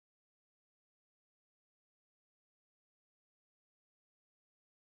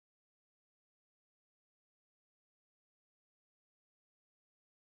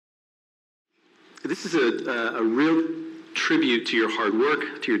This is a real tribute to your hard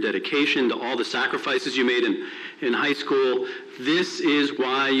work, to your dedication, to all the sacrifices you made in high school. This is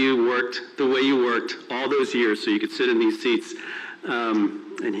why you worked the way you worked all those years, so you could sit in these seats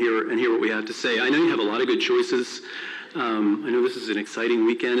and hear what we have to say. I know you have a lot of good choices. I know this is an exciting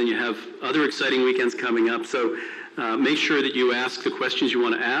weekend, and you have other exciting weekends coming up, so make sure that you ask the questions you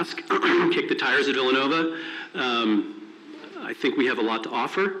want to ask. Kick the tires at Villanova. I think we have a lot to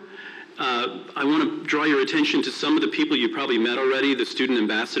offer. I want to draw your attention to some of the people you probably met already, the student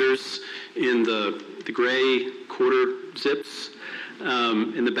ambassadors in the gray quarter zips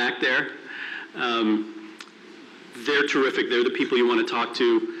in the back there. They're terrific. They're the people you want to talk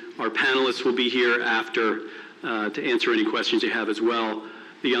to. Our panelists will be here after to answer any questions you have as well.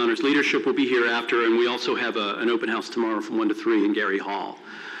 The honors leadership will be here after, and we also have an open house tomorrow from 1 to 3 in Gary Hall.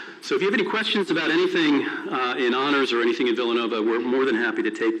 So if you have any questions about anything in honors or anything in Villanova, we're more than happy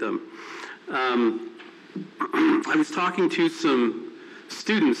to take them. I was talking to some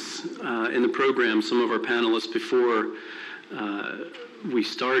students in the program, some of our panelists, before we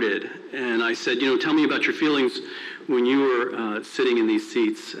started, and I said, tell me about your feelings when you were sitting in these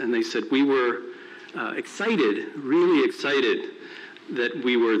seats. And they said, we were excited, really excited that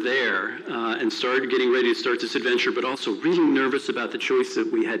we were there and started getting ready to start this adventure, but also really nervous about the choice that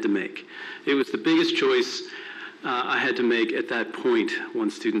we had to make. It was the biggest choice I had to make at that point,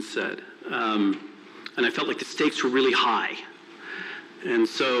 one student said. And I felt like the stakes were really high. And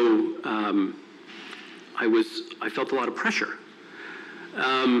so I felt a lot of pressure.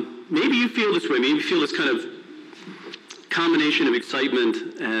 Maybe you feel this way. Maybe you feel this kind of combination of excitement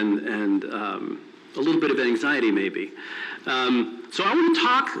and a little bit of anxiety, maybe. So I want to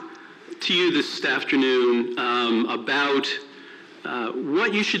talk to you this afternoon about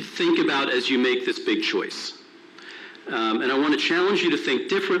what you should think about as you make this big choice. And I want to challenge you to think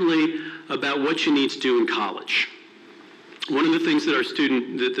differently about what you need to do in college. One of the things that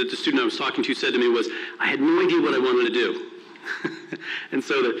the student I was talking to said to me was, I had no idea what I wanted to do. And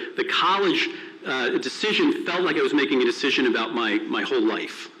so the college decision felt like I was making a decision about my whole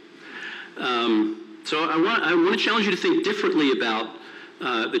life. So I want to challenge you to think differently about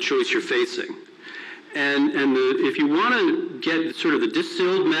the choice you're facing. And if you want to get sort of the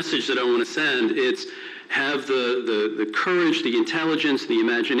distilled message that I want to send, it's have the courage, the intelligence, the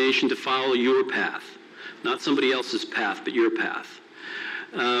imagination to follow your path. Not somebody else's path, but your path.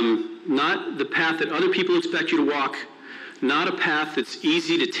 Not the path that other people expect you to walk, not a path that's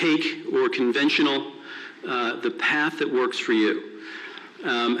easy to take or conventional, the path that works for you.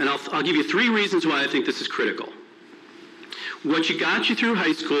 And I'll give you 3 reasons why I think this is critical. What got you through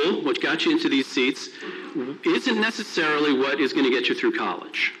high school, what got you into these seats, isn't necessarily what is going to get you through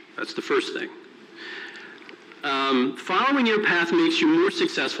college. That's the first thing. Following your path makes you more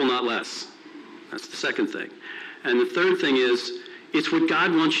successful, not less. That's the second thing. And the third thing is, it's what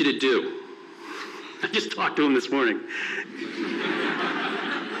God wants you to do. I just talked to him this morning.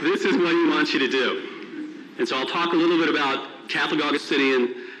 This is what he wants you to do. And so I'll talk a little bit about Catholic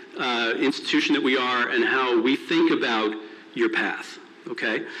Augustinian institution that we are and how we think about your path,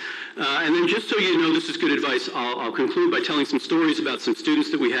 okay? And then just so you know this is good advice, I'll conclude by telling some stories about some students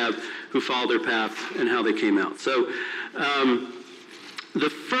that we have who followed their path and how they came out. So the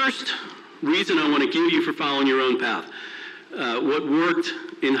first reason I want to give you for following your own path, what worked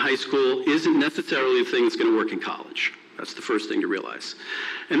in high school isn't necessarily the thing that's going to work in college. That's the first thing to realize.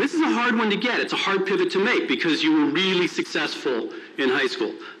 And this is a hard one to get. It's a hard pivot to make because you were really successful in high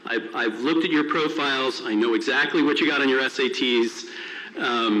school. I've looked at your profiles. I know exactly what you got on your SATs.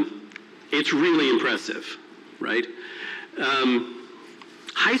 It's really impressive, right?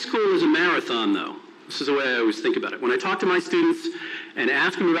 High school is a marathon, though. This is the way I always think about it. When I talk to my students and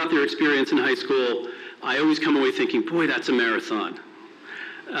ask them about their experience in high school, I always come away thinking, boy, that's a marathon.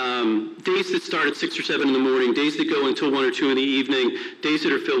 Days that start at 6 or 7 in the morning, days that go until 1 or 2 in the evening, days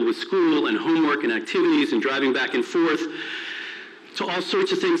that are filled with school and homework and activities and driving back and forth to all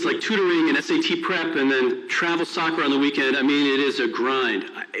sorts of things like tutoring and SAT prep and then travel soccer on the weekend. I mean, it is a grind.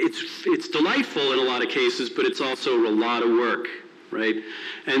 It's delightful in a lot of cases, but it's also a lot of work, right?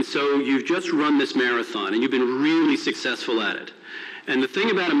 And so you've just run this marathon and you've been really successful at it. And the thing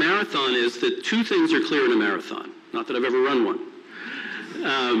about a marathon is that 2 things are clear in a marathon. Not that I've ever run one.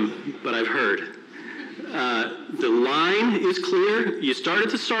 But I've heard. The line is clear. You start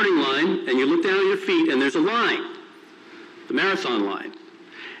at the starting line, and you look down at your feet, and there's a line, the marathon line.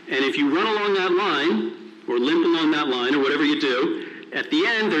 And if you run along that line, or limp along that line, or whatever you do, at the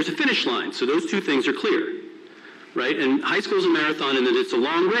end, there's a finish line. So those 2 things are clear, right? And high school is a marathon, and it's a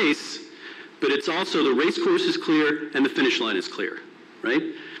long race, but it's also the race course is clear, and the finish line is clear, right?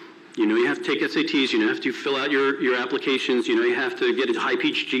 You know you have to take SATs, you know you have to fill out your applications, you know you have to get a high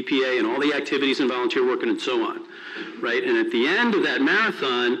GPA and all the activities and volunteer work and so on, right? And at the end of that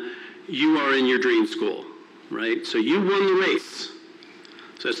marathon, you are in your dream school, right? So you won the race.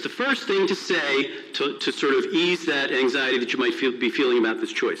 So that's the first thing to say to sort of ease that anxiety that you might be feeling about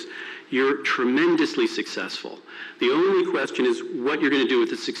this choice. You're tremendously successful. The only question is what you're going to do with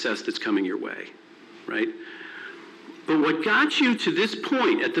the success that's coming your way, right? But what got you to this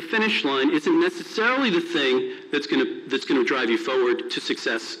point at the finish line isn't necessarily the thing that's going to drive you forward to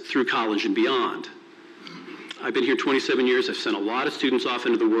success through college and beyond. I've been here 27 years. I've sent a lot of students off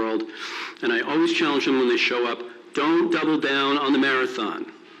into the world, and I always challenge them when they show up, don't double down on the marathon.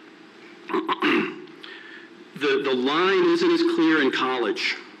 The line isn't as clear in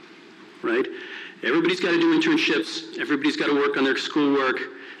college, right? Everybody's got to do internships. Everybody's got to work on their schoolwork.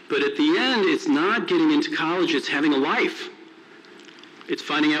 But at the end, it's not getting into college. It's having a life. It's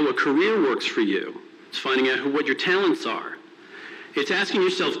finding out what career works for you. It's finding out what your talents are. It's asking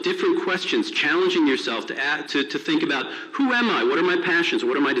yourself different questions, challenging yourself to think about, who am I? What are my passions?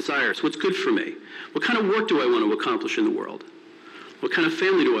 What are my desires? What's good for me? What kind of work do I want to accomplish in the world? What kind of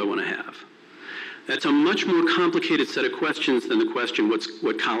family do I want to have? That's a much more complicated set of questions than the question,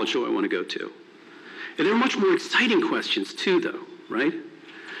 what college do I want to go to? And they're much more exciting questions too, though, right?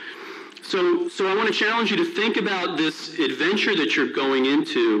 So I want to challenge you to think about this adventure that you're going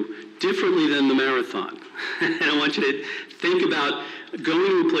into differently than the marathon. And I want you to think about going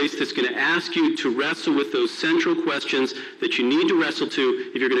to a place that's going to ask you to wrestle with those central questions that you need to wrestle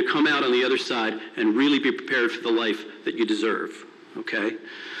to if you're going to come out on the other side and really be prepared for the life that you deserve, okay?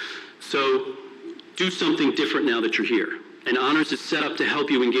 So do something different now that you're here. And Honors is set up to help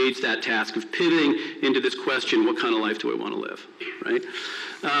you engage that task of pivoting into this question, what kind of life do I want to live, right?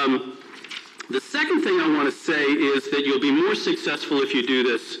 The second thing I want to say is that you'll be more successful if you do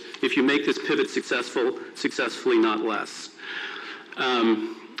this, if you make this pivot successfully, not less.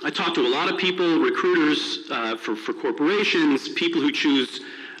 I talk to a lot of people, recruiters for corporations, people who choose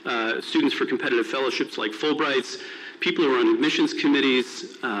students for competitive fellowships like Fulbrights, people who are on admissions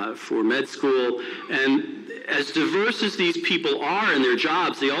committees for med school, and as diverse as these people are in their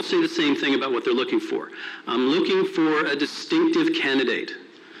jobs, they all say the same thing about what they're looking for. I'm looking for a distinctive candidate,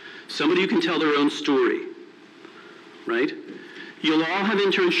 somebody who can tell their own story, right? You'll all have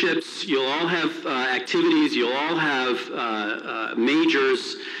internships, you'll all have activities, you'll all have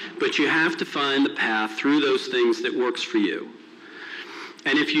majors, but you have to find the path through those things that works for you.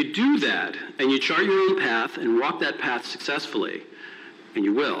 And if you do that, and you chart your own path and walk that path successfully, and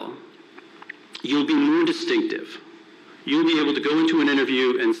you will, you'll be more distinctive. You'll be able to go into an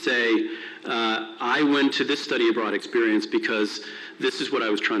interview and say, I went to this study abroad experience because this is what I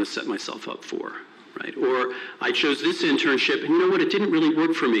was trying to set myself up for, right? Or I chose this internship, and you know what, it didn't really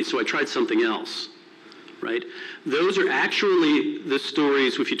work for me, so I tried something else, right? Those are actually the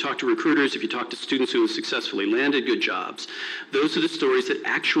stories, if you talk to recruiters, if you talk to students who have successfully landed good jobs, those are the stories that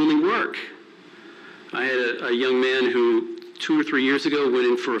actually work. I had a young man who 2 or 3 years ago went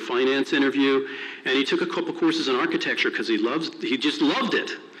in for a finance interview, and he took a couple courses in architecture because he just loved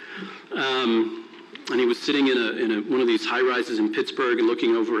it. And he was sitting in one of these high rises in Pittsburgh and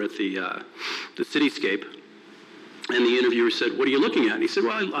looking over at the cityscape. And the interviewer said, "What are you looking at?" And he said,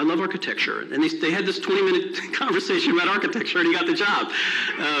 "Well, I love architecture." And they had this 20-minute conversation about architecture, and he got the job.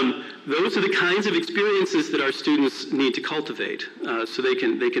 Those are the kinds of experiences that our students need to cultivate, so they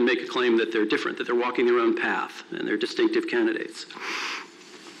can make a claim that they're different, that they're walking their own path, and they're distinctive candidates.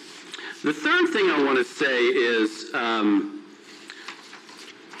 The third thing I want to say is,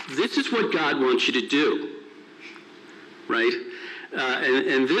 this is what God wants you to do, right?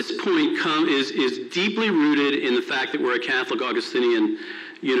 And this point is deeply rooted in the fact that we're a Catholic Augustinian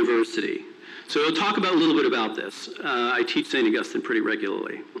university. So I'll talk about a little bit about this. I teach St. Augustine pretty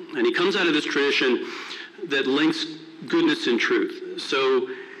regularly. And he comes out of this tradition that links goodness and truth. So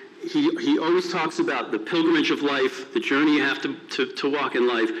he always talks about the pilgrimage of life, the journey you have to walk in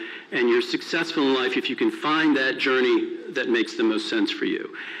life, and you're successful in life if you can find that journey that makes the most sense for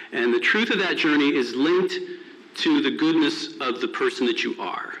you. And the truth of that journey is linked to the goodness of the person that you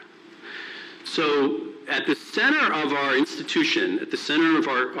are. So at the center of our institution, at the center of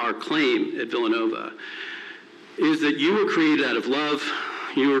our claim at Villanova, is that you were created out of love.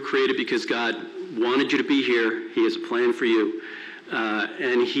 You were created because God wanted you to be here. He has a plan for you.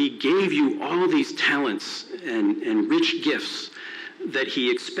 And he gave you all these talents and rich gifts that he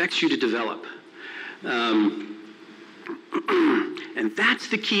expects you to develop. And that's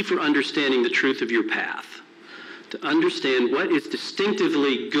the key for understanding the truth of your path. To understand what is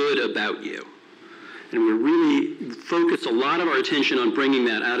distinctively good about you. And we really focus a lot of our attention on bringing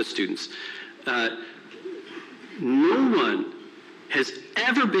that out of students. No one has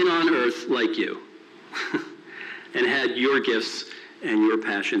ever been on earth like you and had your gifts and your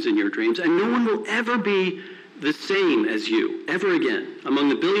passions and your dreams. And no one will ever be the same as you, ever again. Among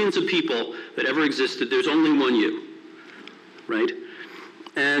the billions of people that ever existed, there's only one you, right?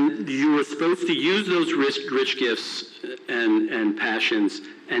 And you are supposed to use those rich gifts and passions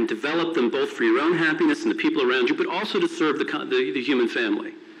and develop them both for your own happiness and the people around you, but also to serve the human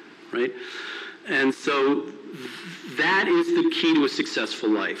family, right? And so that is the key to a successful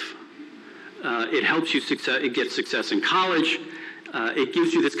life. It helps you get success in college. It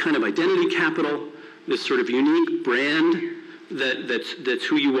gives you this kind of identity capital, this sort of unique brand that's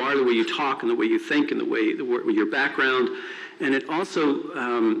who you are, the way you talk and the way you think and the way your background. And it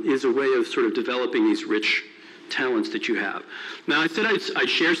also is a way of sort of developing these rich talents that you have. Now, I said I'd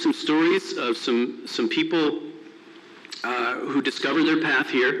share some stories of some people who discovered their path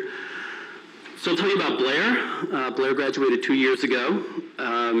here. So I'll tell you about Blair. Blair graduated 2 years ago.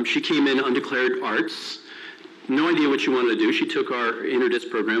 She came in undeclared arts. No idea what she wanted to do. She took our interdisc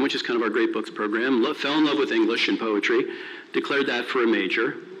program, which is kind of our Great Books program, fell in love with English and poetry, declared that for a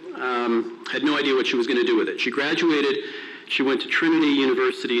major, had no idea what she was going to do with it. She graduated. She went to Trinity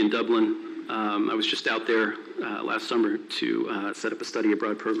University in Dublin. I was just out there last summer to set up a study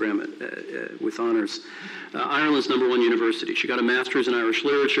abroad program with honors. Ireland's #1 university. She got a master's in Irish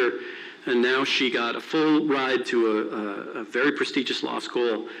literature, and now she got a full ride to a very prestigious law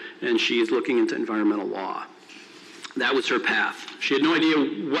school, and she is looking into environmental law. That was her path. She had no idea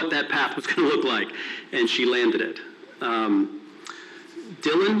what that path was going to look like, and she landed it.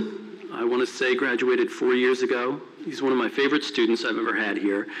 Dylan, I want to say, graduated 4 years ago. He's one of my favorite students I've ever had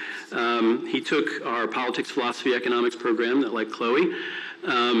here. He took our politics, philosophy, economics program that, like Chloe,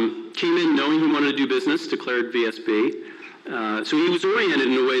 came in knowing he wanted to do business, declared VSB. So he was oriented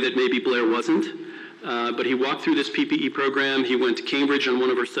in a way that maybe Blair wasn't. But he walked through this PPE program. He went to Cambridge on one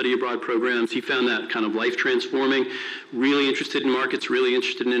of our study abroad programs. He found that kind of life transforming, really interested in markets, really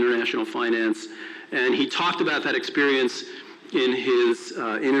interested in international finance. And he talked about that experience in his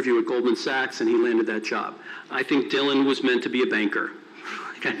interview at Goldman Sachs, and he landed that job. I think Dylan was meant to be a banker.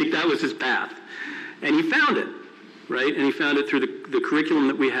 I think that was his path. And he found it, right? And he found it through the curriculum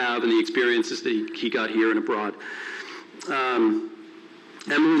that we have and the experiences that he got here and abroad.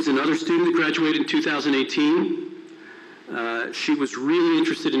 Emily's another student that graduated in 2018. She was really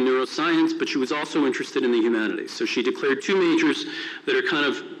interested in neuroscience, but she was also interested in the humanities. So she declared 2 majors that are kind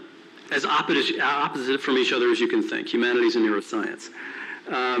of as opposite from each other as you can think, humanities and neuroscience.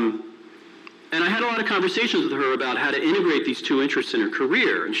 And I had a lot of conversations with her about how to integrate these 2 interests in her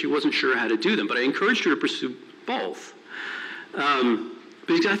career, and she wasn't sure how to do them, but I encouraged her to pursue both.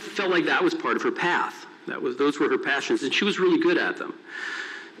 Because I felt like that was part of her path. Those were her passions, and she was really good at them.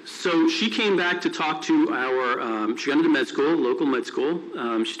 So she came back to talk to she got into med school, local med school.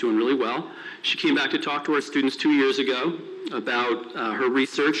 She's doing really well. She came back to talk to our students 2 years ago about her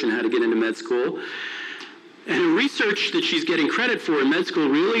research and how to get into med school. And her research that she's getting credit for in med school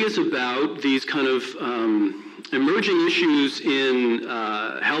really is about these kind of emerging issues in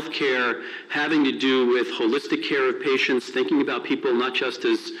healthcare having to do with holistic care of patients, thinking about people not just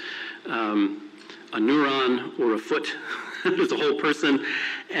as a neuron or a foot, as a whole person,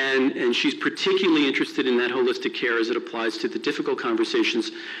 and she's particularly interested in that holistic care as it applies to the difficult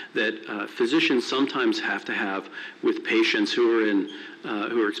conversations that physicians sometimes have to have with patients who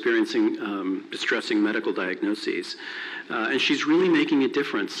are experiencing distressing medical diagnoses. And she's really making a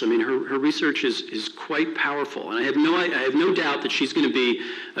difference. I mean, her research is quite powerful, and I have no doubt that she's going to be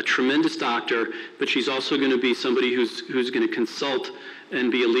a tremendous doctor, but she's also going to be somebody who's going to consult and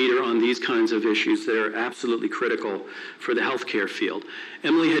be a leader on these kinds of issues that are absolutely critical for the healthcare field.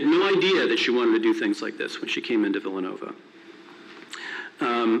 Emily had no idea that she wanted to do things like this when she came into Villanova.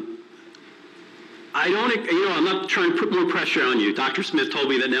 I'm not trying to put more pressure on you. Dr. Smith told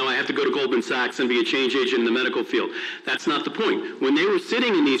me that now I have to go to Goldman Sachs and be a change agent in the medical field. That's not the point. When they were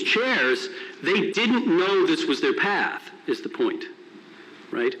sitting in these chairs, they didn't know this was their path, is the point,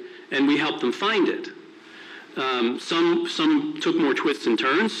 right? And we helped them find it. Some took more twists and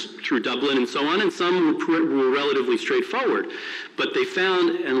turns through Dublin and so on, and some were relatively straightforward. But they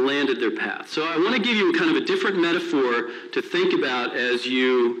found and landed their path. So I want to give you kind of a different metaphor to think about as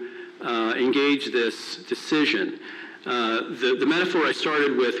you engage this decision. The metaphor I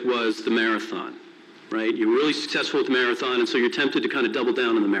started with was the marathon, right? You're really successful at the marathon, and so you're tempted to kind of double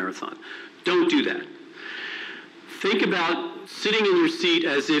down on the marathon. Don't do that. Think about sitting in your seat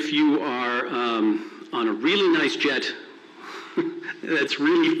as if you are on a really nice jet that's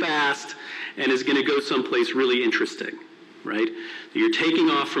really fast, and is going to go someplace really interesting, right? You're taking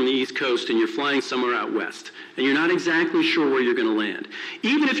off from the East Coast and you're flying somewhere out west, and you're not exactly sure where you're going to land.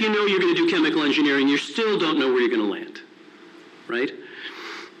 Even if you know you're going to do chemical engineering, you still don't know where you're going to land, right?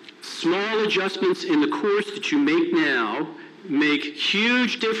 Small adjustments in the course that you make now make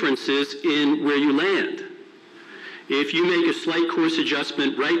huge differences in where you land. If you make a slight course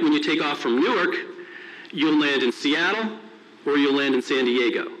adjustment right when you take off from Newark, you'll land in Seattle or you'll land in San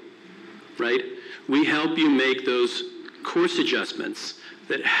Diego, right? We help you make those course adjustments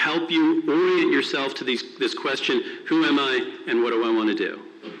that help you orient yourself to this question, who am I and what do I want to do,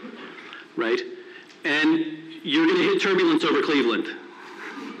 right? And you're going to hit turbulence over Cleveland.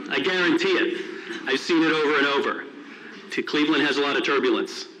 I guarantee it. I've seen it over and over. Cleveland has a lot of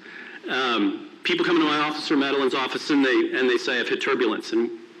turbulence. People come into my office or Madeline's office and they say, I've hit turbulence,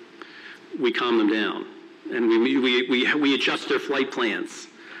 and we calm them down. And we adjust their flight plans,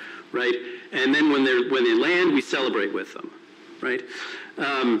 right? And then when they land, we celebrate with them, right?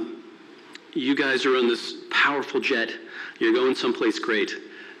 You guys are on this powerful jet. You're going someplace great.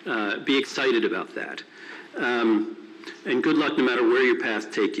 Be excited about that. And good luck no matter where your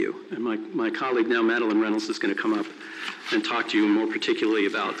path take you. And my colleague now, Madeline Reynolds, is going to come up and talk to you more particularly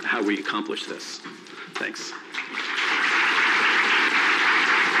about how we accomplish this. Thanks.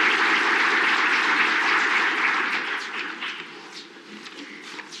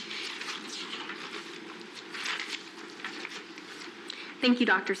 Thank you,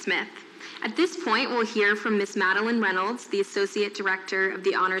 Dr. Smith. At this point, we'll hear from Ms. Madeline Reynolds, the Associate Director of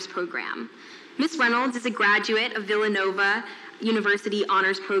the Honors Program. Ms. Reynolds is a graduate of Villanova University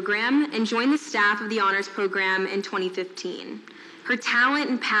Honors Program and joined the staff of the Honors Program in 2015. Her talent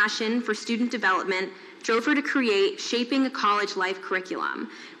and passion for student development drove her to create Shaping a College Life curriculum,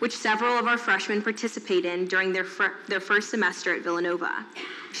 which several of our freshmen participate in during their first semester at Villanova.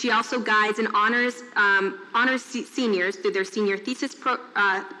 She also guides and honors seniors through their senior thesis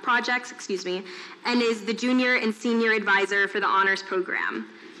projects, and is the junior and senior advisor for the Honors Program.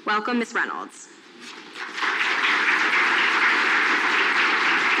 Welcome, Ms. Reynolds.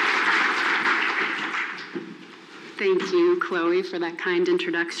 Thank you, Chloe, for that kind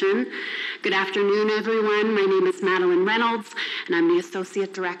introduction. Good afternoon, everyone. My name is Madeline Reynolds, and I'm the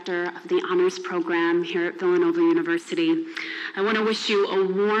Associate Director of the Honors Program here at Villanova University. I want to wish you a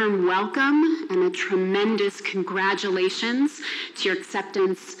warm welcome and a tremendous congratulations to your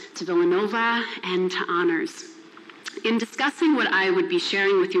acceptance to Villanova and to Honors. In discussing what I would be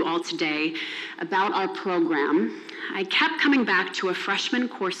sharing with you all today about our program, I kept coming back to a freshman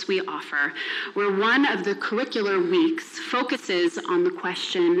course we offer, where one of the curricular weeks focuses on the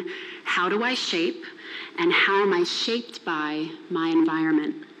question, how do I shape, and how am I shaped by my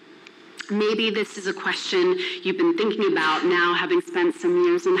environment? Maybe this is a question you've been thinking about now, having spent some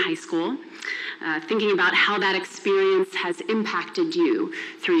years in high school, thinking about how that experience has impacted you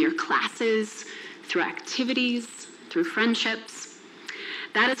through your classes, through activities, through friendships.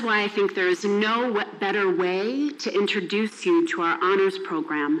 That is why I think there is no better way to introduce you to our honors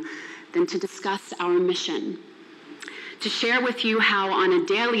program than to discuss our mission, to share with you how on a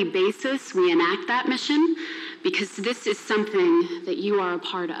daily basis we enact that mission, because this is something that you are a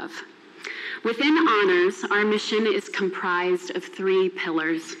part of. Within honors, our mission is comprised of 3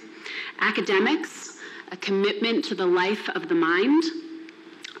 pillars: academics, a commitment to the life of the mind;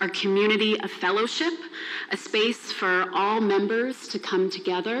 our community of fellowship, a space for all members to come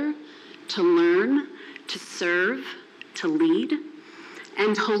together, to learn, to serve, to lead;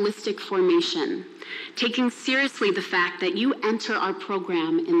 and holistic formation, taking seriously the fact that you enter our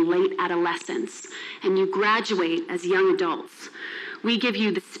program in late adolescence and you graduate as young adults. We give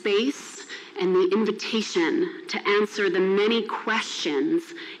you the space and the invitation to answer the many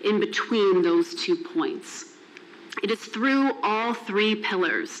questions in between those 2 points. It is through all 3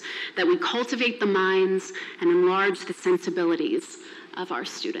 pillars that we cultivate the minds and enlarge the sensibilities of our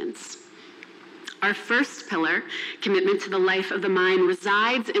students. Our first pillar, commitment to the life of the mind,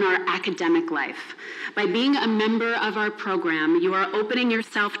 resides in our academic life. By being a member of our program, you are opening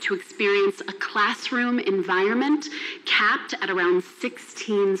yourself to experience a classroom environment capped at around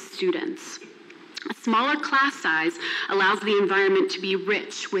 16 students. A smaller class size allows the environment to be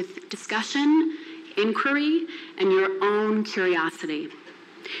rich with discussion, inquiry, and your own curiosity.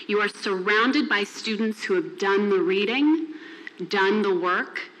 You are surrounded by students who have done the reading, done the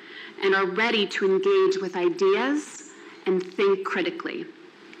work, and are ready to engage with ideas and think critically.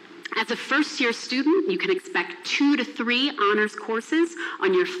 As a first-year student, you can expect 2 to 3 honors courses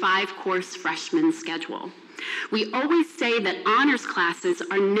on your 5-course freshman schedule. We always say that honors classes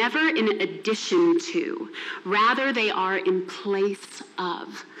are never in addition to, rather they are in place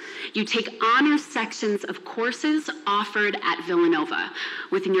of. You take honors sections of courses offered at Villanova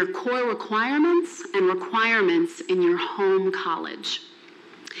within your core requirements and requirements in your home college.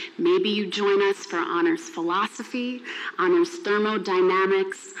 Maybe you join us for honors philosophy, honors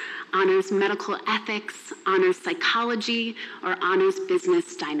thermodynamics, honors medical ethics, honors psychology, or honors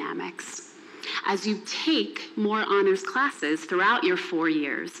business dynamics. As you take more honors classes throughout your 4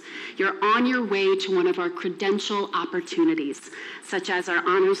 years, you're on your way to one of our credential opportunities, such as our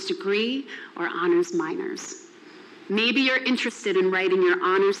honors degree or honors minors. Maybe you're interested in writing your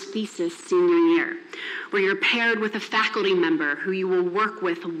honors thesis senior year, where you're paired with a faculty member who you will work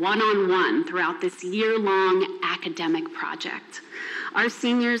with one-on-one throughout this year-long academic project. Our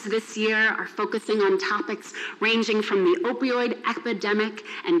seniors this year are focusing on topics ranging from the opioid epidemic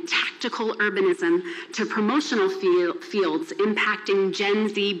and tactical urbanism to promotional fields impacting Gen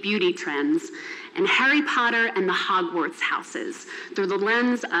Z beauty trends, and Harry Potter and the Hogwarts houses through the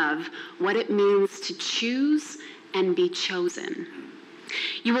lens of what it means to choose and be chosen.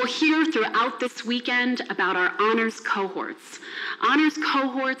 You will hear throughout this weekend about our honors cohorts. Honors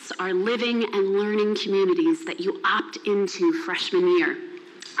cohorts are living and learning communities that you opt into freshman year,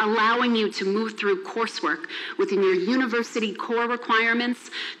 allowing you to move through coursework within your university core requirements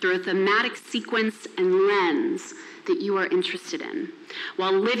through a thematic sequence and lens that you are interested in,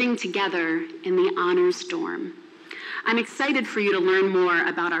 while living together in the honors dorm. I'm excited for you to learn more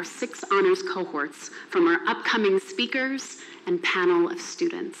about our 6 honors cohorts from our upcoming speakers and panel of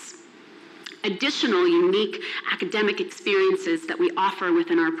students. Additional unique academic experiences that we offer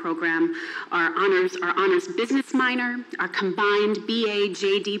within our program are our honors business minor, our combined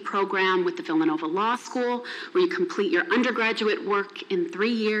BA-JD program with the Villanova Law School, where you complete your undergraduate work in 3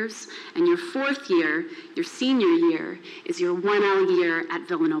 years, and your 4th year, your senior year, is your 1L year at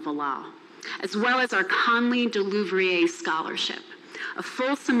Villanova Law, as well as our Conley Delouvrier Scholarship, a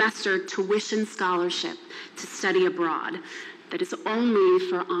full semester tuition scholarship to study abroad that is only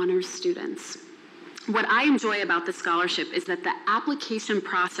for honors students. What I enjoy about the scholarship is that the application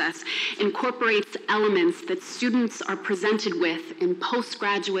process incorporates elements that students are presented with in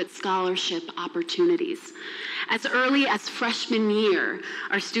postgraduate scholarship opportunities. As early as freshman year,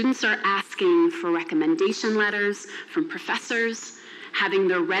 our students are asking for recommendation letters from professors, having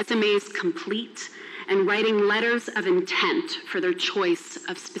their resumes complete, and writing letters of intent for their choice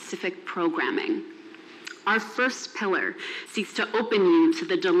of specific programming. Our first pillar seeks to open you to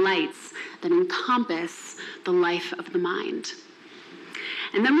the delights that encompass the life of the mind.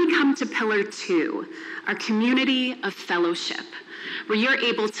 And then we come to pillar 2, our community of fellowship, where you're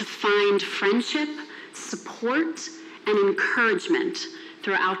able to find friendship, support, and encouragement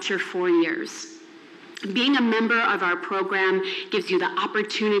throughout your 4 years. Being a member of our program gives you the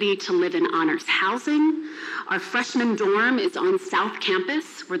opportunity to live in honors housing. Our freshman dorm is on South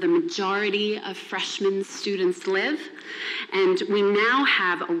Campus, where the majority of freshman students live. And we now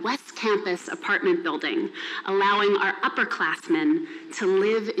have a West Campus apartment building, allowing our upperclassmen to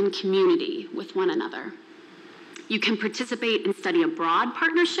live in community with one another. You can participate in study abroad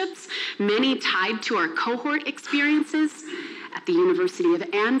partnerships, many tied to our cohort experiences at the University of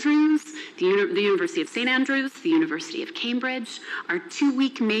Andrews, the University of St. Andrews, the University of Cambridge, our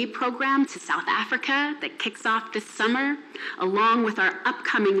 2-week May program to South Africa that kicks off this summer, along with our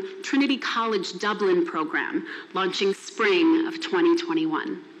upcoming Trinity College Dublin program, launching spring of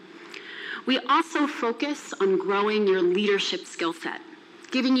 2021. We also focus on growing your leadership skill set,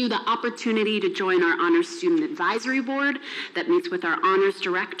 giving you the opportunity to join our Honors Student Advisory Board that meets with our Honors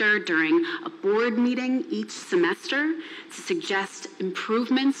Director during a board meeting each semester to suggest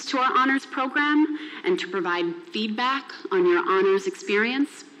improvements to our honors program and to provide feedback on your honors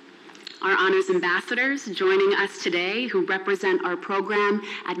experience. Our honors ambassadors joining us today who represent our program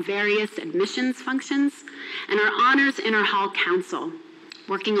at various admissions functions, and our honors inter-hall council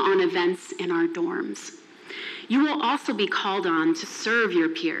working on events in our dorms. You will also be called on to serve your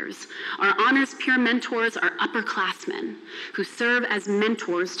peers. Our honors peer mentors are upperclassmen who serve as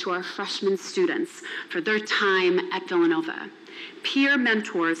mentors to our freshman students for their time at Villanova. Peer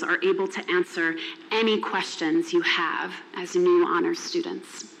mentors are able to answer any questions you have as new honors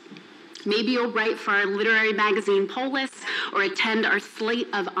students. Maybe you'll write for our literary magazine Polis or attend our slate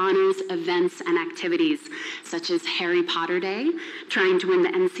of honors events and activities, such as Harry Potter Day, trying to win the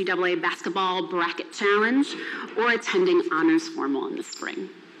NCAA basketball bracket challenge, or attending honors formal in the spring.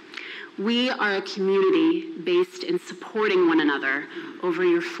 We are a community based in supporting one another over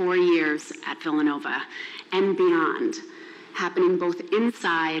your 4 years at Villanova and beyond. happening both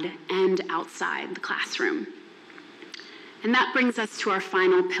inside and outside the classroom. And that brings us to our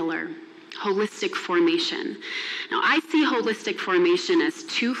final pillar, holistic formation. Now, I see holistic formation as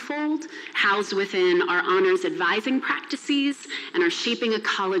twofold, housed within our honors advising practices and our Shaping a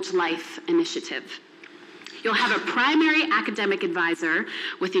College Life initiative. You'll have a primary academic advisor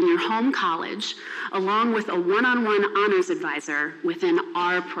within your home college, along with a one-on-one honors advisor within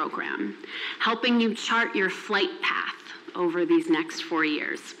our program, helping you chart your flight path over these next 4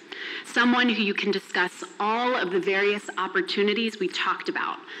 years. Someone who you can discuss all of the various opportunities we talked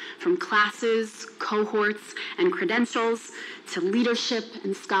about, from classes, cohorts, and credentials to leadership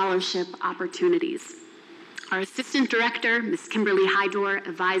and scholarship opportunities. Our assistant director, Ms. Kimberly Hydor,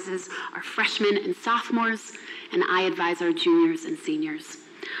 advises our freshmen and sophomores, and I advise our juniors and seniors.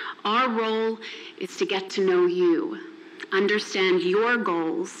 Our role is to get to know you, understand your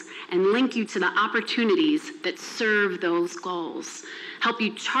goals, and link you to the opportunities that serve those goals, help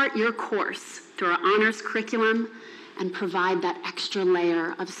you chart your course through our honors curriculum, and provide that extra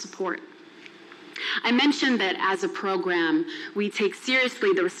layer of support. I mentioned that as a program, we take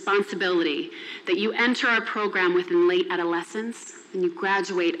seriously the responsibility that you enter our program within late adolescence and you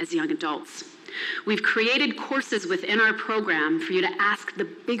graduate as young adults. We've created courses within our program for you to ask the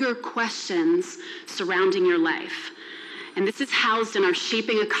bigger questions surrounding your life. And this is housed in our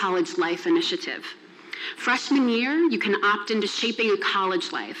Shaping a College Life initiative. Freshman year, you can opt into Shaping a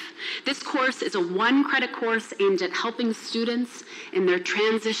College Life. This course is a one-credit course aimed at helping students in their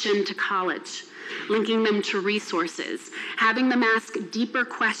transition to college, linking them to resources, having them ask deeper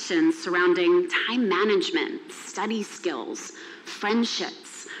questions surrounding time management, study skills,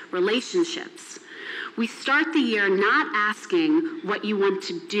 friendships, relationships. We start the year not asking what you want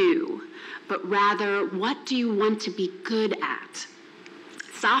to do, but rather, what do you want to be good at?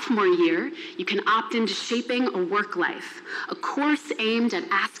 Sophomore year, you can opt into Shaping a Work Life, a course aimed at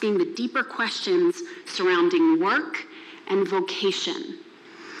asking the deeper questions surrounding work and vocation,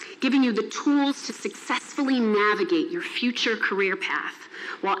 giving you the tools to successfully navigate your future career path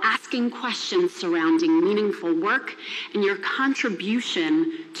while asking questions surrounding meaningful work and your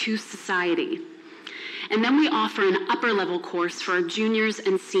contribution to society. And then we offer an upper-level course for our juniors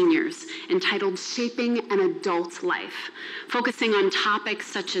and seniors entitled Shaping an Adult Life, focusing on topics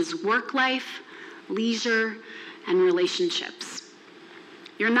such as work life, leisure, and relationships.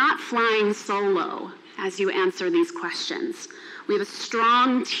 You're not flying solo as you answer these questions. We have a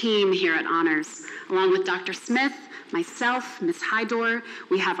strong team here at Honors, along with Dr. Smith, myself, Ms. Hydor.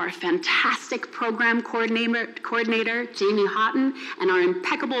 We have our fantastic program coordinator, Jamie Houghton, and our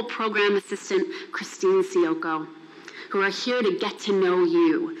impeccable program assistant, Christine Sioko, who are here to get to know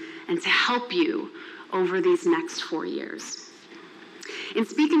you and to help you over these next 4 years. In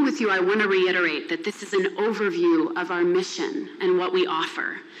speaking with you, I want to reiterate that this is an overview of our mission and what we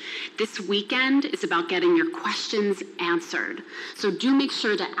offer. This weekend is about getting your questions answered. So do make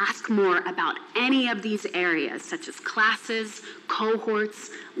sure to ask more about any of these areas, such as classes, cohorts,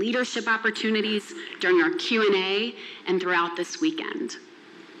 leadership opportunities during our Q&A and throughout this weekend.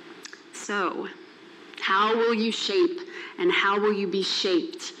 So, how will you shape and how will you be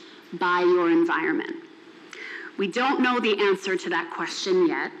shaped by your environment? We don't know the answer to that question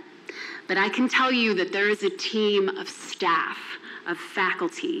yet, but I can tell you that there is a team of staff, of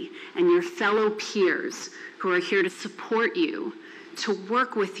faculty, and your fellow peers who are here to support you, to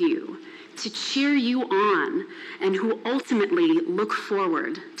work with you, to cheer you on, and who ultimately look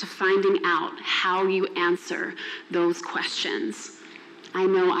forward to finding out how you answer those questions. I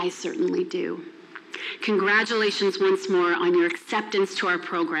know I certainly do. Congratulations once more on your acceptance to our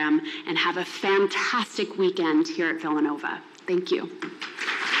program, and have a fantastic weekend here at Villanova. Thank you.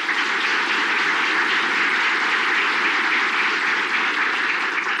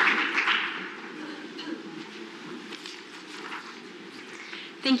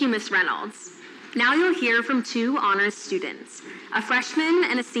 Thank you, Ms. Reynolds. Now you'll hear from two honors students, a freshman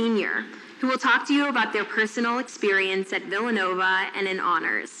and a senior, who will talk to you about their personal experience at Villanova and in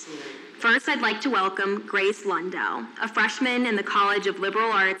honors. First, I'd like to welcome Grace Lundell, a freshman in the College of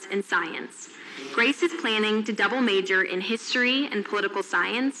Liberal Arts and Science. Grace is planning to double major in history and political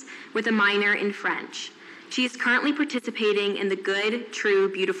science with a minor in French. She is currently participating in the Good,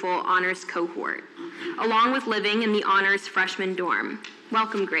 True, Beautiful honors cohort, along with living in the honors freshman dorm.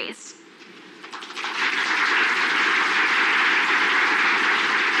 Welcome, Grace.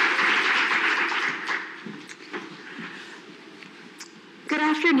 Good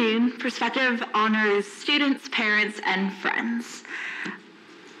afternoon, prospective honors students, parents, and friends.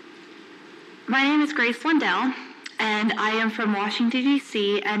 My name is Grace Lundell, and I am from Washington,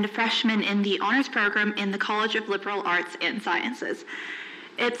 D.C., and a freshman in the honors program in the College of Liberal Arts and Sciences.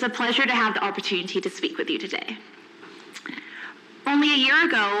 It's a pleasure to have the opportunity to speak with you today. Only a year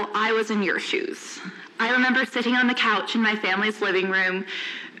ago, I was in your shoes. I remember sitting on the couch in my family's living room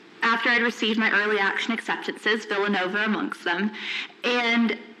after I'd received my early action acceptances, Villanova amongst them,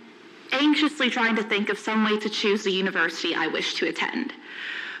 and anxiously trying to think of some way to choose the university I wished to attend.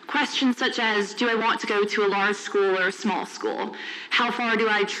 Questions such as, do I want to go to a large school or a small school? How far do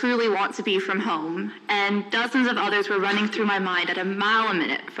I truly want to be from home? And dozens of others were running through my mind at a mile a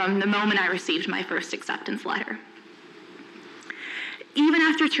minute from the moment I received my first acceptance letter. Even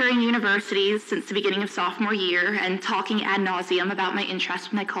after touring universities since the beginning of sophomore year and talking ad nauseum about my interest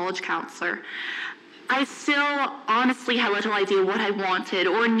with my college counselor, I still honestly had little idea what I wanted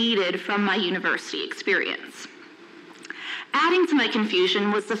or needed from my university experience. Adding to my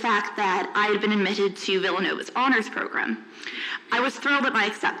confusion was the fact that I had been admitted to Villanova's honors program. I was thrilled at my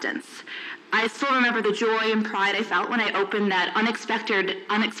acceptance. I still remember the joy and pride I felt when I opened that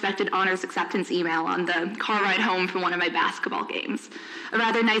unexpected honors acceptance email on the car ride home from one of my basketball games. A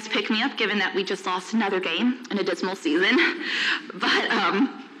rather nice pick-me-up given that we just lost another game in a dismal season. But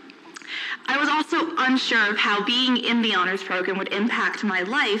I was also unsure of how being in the honors program would impact my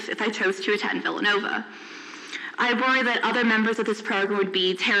life if I chose to attend Villanova. I worried that other members of this program would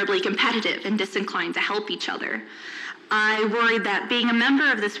be terribly competitive and disinclined to help each other. I worried that being a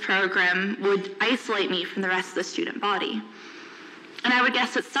member of this program would isolate me from the rest of the student body. And I would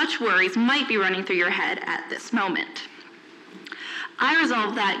guess that such worries might be running through your head at this moment. I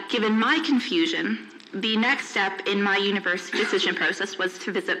resolved that, given my confusion, the next step in my university decision process was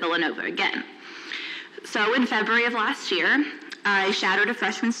to visit Villanova again. So in February of last year, I shadowed a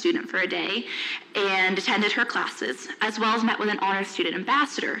freshman student for a day and attended her classes, as well as met with an honors student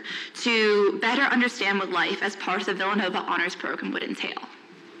ambassador to better understand what life as part of the Villanova honors program would entail.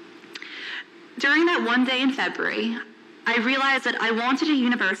 During that one day in February, I realized that I wanted a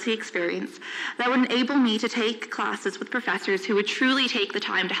university experience that would enable me to take classes with professors who would truly take the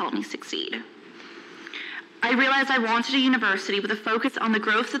time to help me succeed. I realized I wanted a university with a focus on the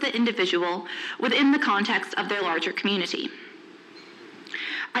growth of the individual within the context of their larger community.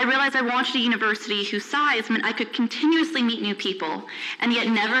 I realized I wanted a university whose size meant I could continuously meet new people and yet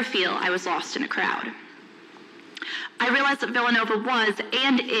never feel I was lost in a crowd. I realized that Villanova was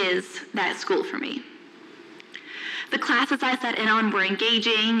and is that school for me. The classes I sat in on were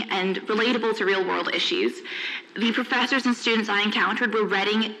engaging and relatable to real-world issues. The professors and students I encountered were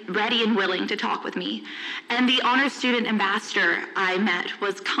ready and willing to talk with me. And the honors student ambassador I met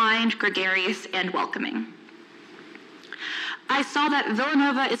was kind, gregarious, and welcoming. I saw that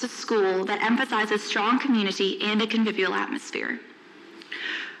Villanova is a school that emphasizes strong community and a convivial atmosphere.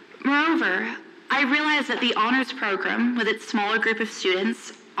 Moreover, I realized that the honors program, with its smaller group of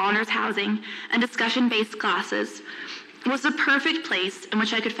students, honors housing, and discussion-based classes, was the perfect place in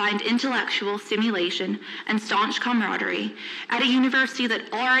which I could find intellectual stimulation and staunch camaraderie at a university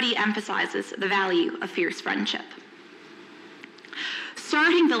that already emphasizes the value of fierce friendship.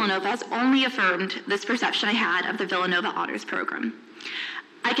 Starting Villanova has only affirmed this perception I had of the Villanova honors program.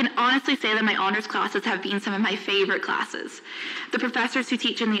 I can honestly say that my honors classes have been some of my favorite classes. The professors who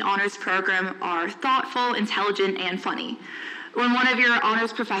teach in the honors program are thoughtful, intelligent, and funny. When one of your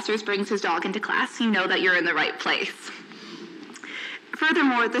honors professors brings his dog into class, you know that you're in the right place.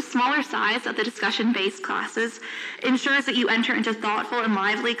 Furthermore, the smaller size of the discussion-based classes ensures that you enter into thoughtful and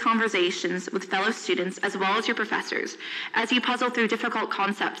lively conversations with fellow students as well as your professors as you puzzle through difficult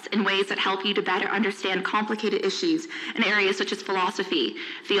concepts in ways that help you to better understand complicated issues in areas such as philosophy,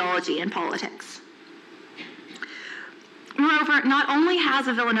 theology, and politics. Moreover, not only has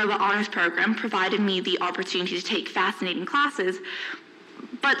the Villanova Honors Program provided me the opportunity to take fascinating classes,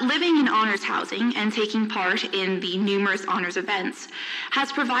 but living in honors housing and taking part in the numerous honors events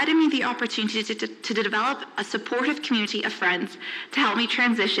has provided me the opportunity to develop a supportive community of friends to help me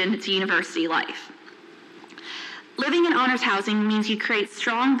transition to university life. Living in honors housing means you create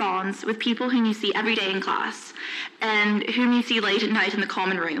strong bonds with people whom you see every day in class and whom you see late at night in the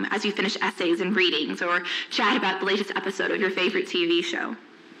common room as you finish essays and readings or chat about the latest episode of your favorite TV show.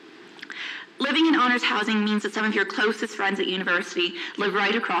 Living in honors housing means that some of your closest friends at university live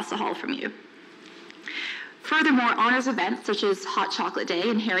right across the hall from you. Furthermore, honors events such as Hot Chocolate Day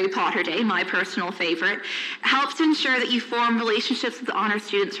and Harry Potter Day, my personal favorite, help to ensure that you form relationships with honors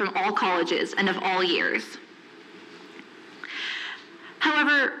students from all colleges and of all years.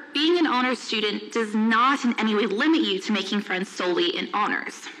 However, being an honors student does not in any way limit you to making friends solely in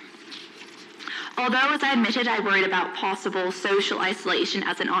honors. Although, as I admitted, I worried about possible social isolation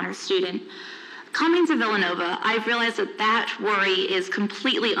as an honors student, Coming to Villanova, I've realized that worry is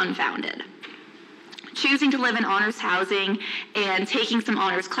completely unfounded. Choosing to live in honors housing and taking some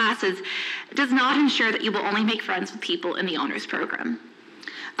honors classes does not ensure that you will only make friends with people in the honors program.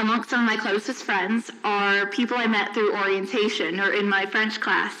 Amongst some of my closest friends are people I met through orientation or in my French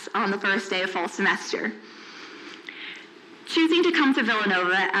class on the first day of fall semester. Choosing to come to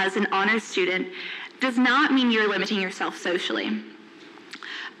Villanova as an honors student does not mean you're limiting yourself socially.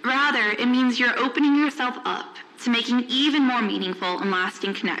 Rather, it means you're opening yourself up to making even more meaningful and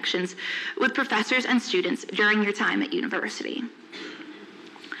lasting connections with professors and students during your time at university.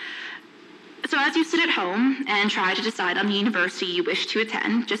 So as you sit at home and try to decide on the university you wish to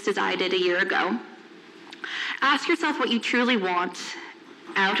attend, just as I did a year ago, ask yourself what you truly want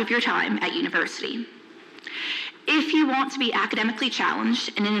out of your time at university. If you want to be academically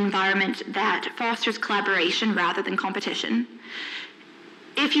challenged in an environment that fosters collaboration rather than competition,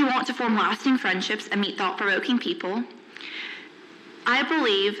 if you want to form lasting friendships and meet thought-provoking people, I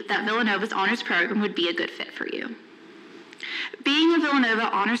believe that Villanova's honors program would be a good fit for you. Being a Villanova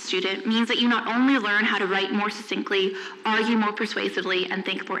honors student means that you not only learn how to write more succinctly, argue more persuasively, and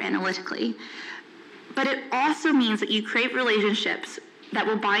think more analytically, but it also means that you create relationships that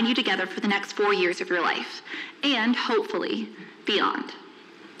will bind you together for the next 4 years of your life, and hopefully beyond.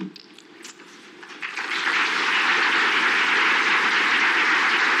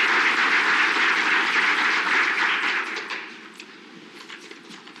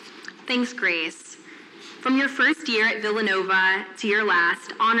 Thanks, Grace. From your first year at Villanova to your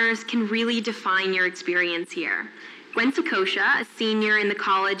last, honors can really define your experience here. Gwen Sakosha, a senior in the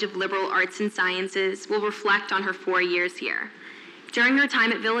College of Liberal Arts and Sciences, will reflect on her 4 years here. During her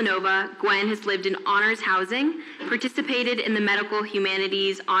time at Villanova, Gwen has lived in honors housing, participated in the medical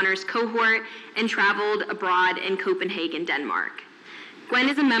humanities honors cohort, and traveled abroad in Copenhagen, Denmark. Gwen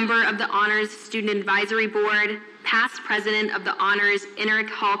is a member of the Honors Student Advisory Board, past president of the Honors Inner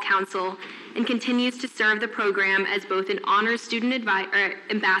Hall Council, and continues to serve the program as both an honors student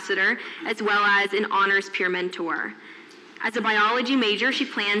ambassador as well as an honors peer mentor. As a biology major, she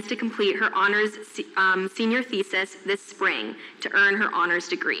plans to complete her honors senior thesis this spring to earn her honors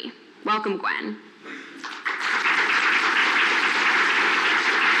degree. Welcome, Gwen.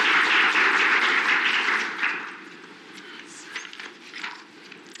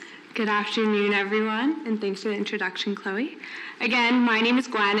 Good afternoon, everyone, and thanks for the introduction, Chloe. Again, my name is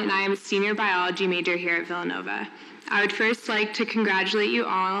Gwen, and I am a senior biology major here at Villanova. I would first like to congratulate you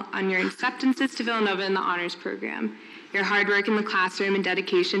all on your acceptances to Villanova in the honors program. Your hard work in the classroom and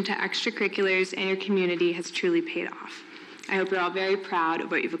dedication to extracurriculars and your community has truly paid off. I hope you're all very proud of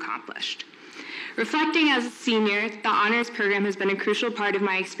what you've accomplished. Reflecting as a senior, the honors program has been a crucial part of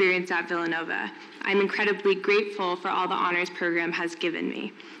my experience at Villanova. I'm incredibly grateful for all the honors program has given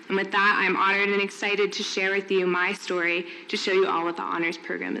me. And with that, I'm honored and excited to share with you my story to show you all what the honors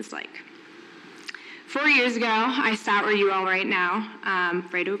program is like. 4 years ago, I sat where you all right now,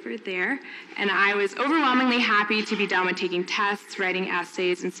 right over there, and I was overwhelmingly happy to be done with taking tests, writing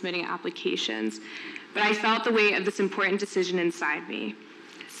essays, and submitting applications. But I felt the weight of this important decision inside me.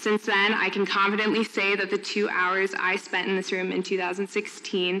 Since then, I can confidently say that the 2 hours I spent in this room in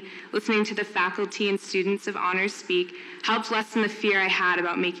 2016, listening to the faculty and students of honors speak, helped lessen the fear I had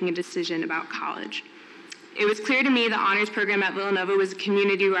about making a decision about college. It was clear to me the honors program at Villanova was a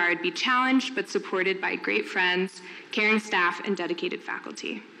community where I would be challenged but supported by great friends, caring staff, and dedicated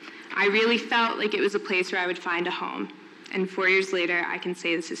faculty. I really felt like it was a place where I would find a home, and 4 years later, I can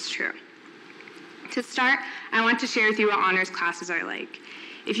say this is true. To start, I want to share with you what honors classes are like.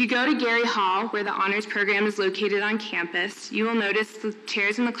 If you go to Gary Hall, where the honors program is located on campus, you will notice the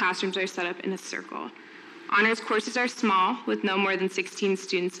chairs in the classrooms are set up in a circle. Honors courses are small, with no more than 16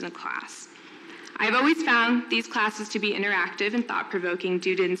 students in a class. I've always found these classes to be interactive and thought-provoking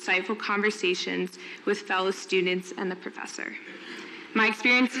due to insightful conversations with fellow students and the professor. My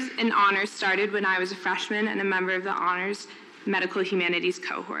experiences in honors started when I was a freshman and a member of the honors medical humanities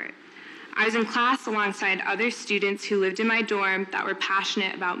cohort. I was in class alongside other students who lived in my dorm that were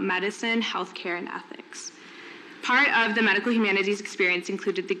passionate about medicine, healthcare, and ethics. Part of the medical humanities experience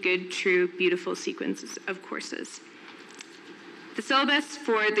included the Good, True, Beautiful sequences of courses. The syllabus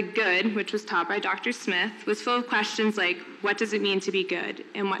for the Good, which was taught by Dr. Smith, was full of questions like, what does it mean to be good,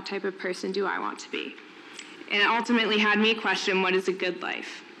 and what type of person do I want to be? And it ultimately had me question, what is a good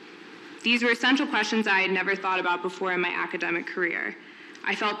life? These were essential questions I had never thought about before in my academic career.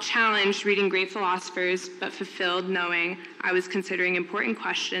 I felt challenged reading great philosophers, but fulfilled knowing I was considering important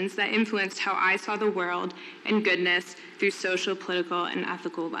questions that influenced how I saw the world and goodness through social, political, and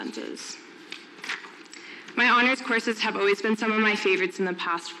ethical lenses. My honors courses have always been some of my favorites in the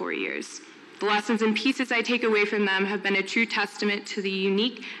past 4 years. The lessons and pieces I take away from them have been a true testament to the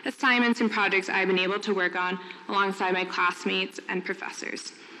unique assignments and projects I've been able to work on alongside my classmates and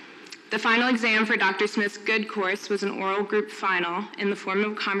professors. The final exam for Dr. Smith's Good course was an oral group final in the form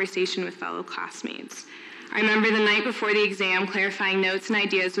of a conversation with fellow classmates. I remember the night before the exam clarifying notes and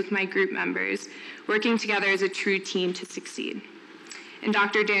ideas with my group members, working together as a true team to succeed. In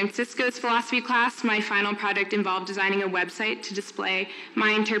Dr. Dan Cisco's philosophy class, my final project involved designing a website to display my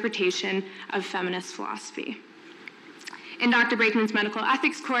interpretation of feminist philosophy. In Dr. Brakeman's medical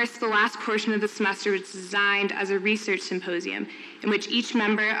ethics course, the last portion of the semester was designed as a research symposium in which each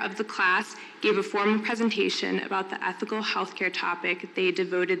member of the class gave a formal presentation about the ethical healthcare topic they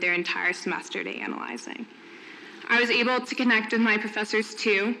devoted their entire semester to analyzing. I was able to connect with my professors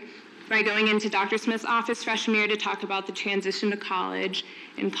too, by going into Dr. Smith's office freshman year to talk about the transition to college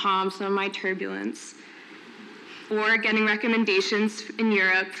and calm some of my turbulence, or getting recommendations in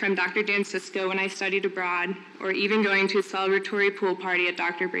Europe from Dr. Dan Cisco when I studied abroad, or even going to a celebratory pool party at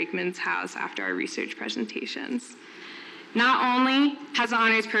Dr. Brakeman's house after our research presentations. Not only has the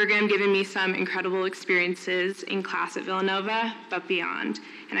honors program given me some incredible experiences in class at Villanova, but beyond,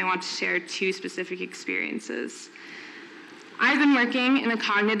 and I want to share 2 specific experiences. I've been working in a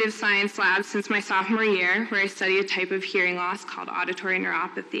cognitive science lab since my sophomore year, where I study a type of hearing loss called auditory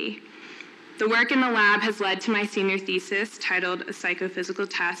neuropathy. The work in the lab has led to my senior thesis titled A Psychophysical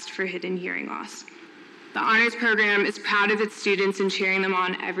Test for Hidden Hearing Loss. The honors program is proud of its students and cheering them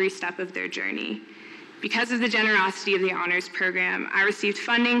on every step of their journey. Because of the generosity of the honors program, I received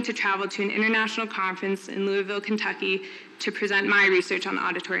funding to travel to an international conference in Louisville, Kentucky to present my research on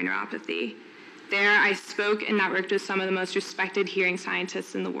auditory neuropathy. There, I spoke and networked with some of the most respected hearing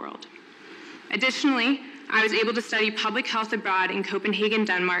scientists in the world. Additionally, I was able to study public health abroad in Copenhagen,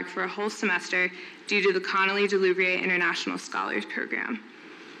 Denmark for a whole semester due to the Connolly Deluvrier International Scholars Program.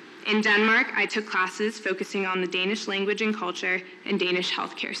 In Denmark, I took classes focusing on the Danish language and culture and Danish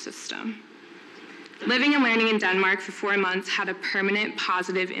healthcare system. Living and learning in Denmark for 4 months had a permanent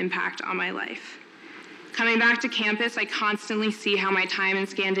positive impact on my life. Coming back to campus, I constantly see how my time in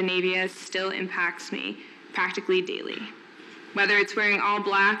Scandinavia still impacts me practically daily. Whether it's wearing all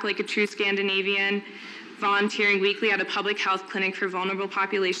black like a true Scandinavian, volunteering weekly at a public health clinic for vulnerable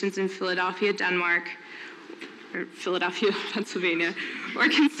populations in Philadelphia, Denmark, or Philadelphia, Pennsylvania, or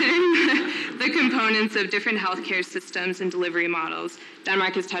considering the components of different healthcare systems and delivery models,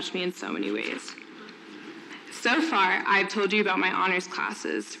 Denmark has touched me in so many ways. So far, I've told you about my honors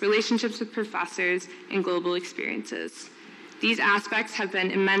classes, relationships with professors, and global experiences. These aspects have been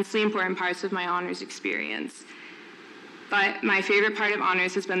immensely important parts of my honors experience. But my favorite part of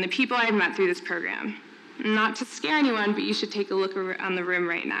honors has been the people I've met through this program. Not to scare anyone, but you should take a look around the room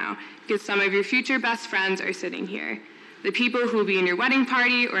right now, because some of your future best friends are sitting here. The people who will be in your wedding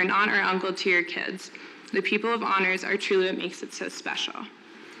party or an aunt or uncle to your kids. The people of honors are truly what makes it so special.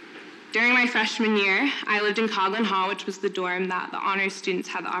 During my freshman year, I lived in Coghlan Hall, which was the dorm that the honors students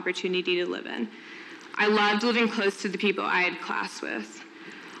had the opportunity to live in. I loved living close to the people I had class with.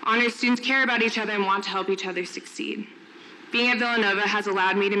 Honors students care about each other and want to help each other succeed. Being at Villanova has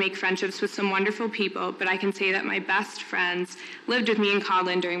allowed me to make friendships with some wonderful people, but I can say that my best friends lived with me in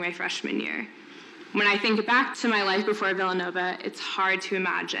Coghlan during my freshman year. When I think back to my life before Villanova, it's hard to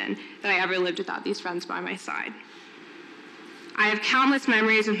imagine that I ever lived without these friends by my side. I have countless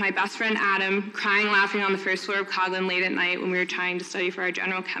memories with my best friend Adam, crying, laughing on the first floor of Coghlan late at night when we were trying to study for our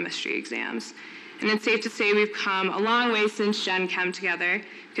general chemistry exams. And it's safe to say we've come a long way since Gen Chem together,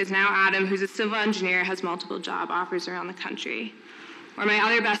 because now Adam, who's a civil engineer, has multiple job offers around the country. Or my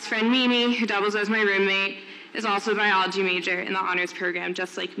other best friend Mimi, who doubles as my roommate, is also a biology major in the honors program,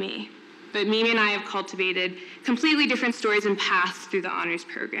 just like me. But Mimi and I have cultivated completely different stories and paths through the honors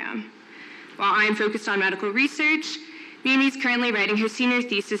program. While I am focused on medical research, Mimi's currently writing her senior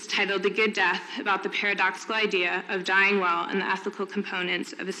thesis titled The Good Death, about the paradoxical idea of dying well and the ethical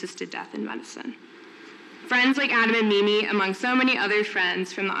components of assisted death in medicine. Friends like Adam and Mimi, among so many other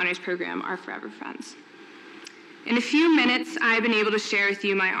friends from the honors program, are forever friends. In a few minutes, I've been able to share with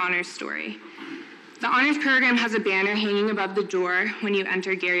you my honors story. The honors program has a banner hanging above the door when you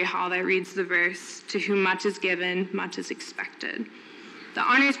enter Gary Hall that reads the verse, "To whom much is given, much is expected." The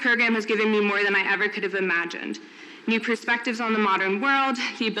honors program has given me more than I ever could have imagined. New perspectives on the modern world,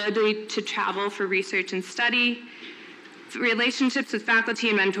 the ability to travel for research and study, relationships with faculty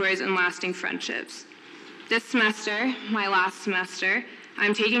and mentors, and lasting friendships. This semester, my last semester,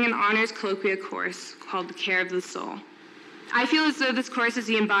 I'm taking an honors colloquia course called The Care of the Soul. I feel as though this course is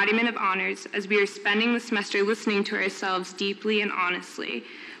the embodiment of honors, as we are spending the semester listening to ourselves deeply and honestly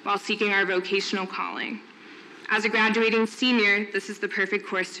while seeking our vocational calling. As a graduating senior, this is the perfect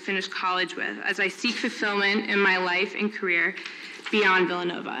course to finish college with, as I seek fulfillment in my life and career beyond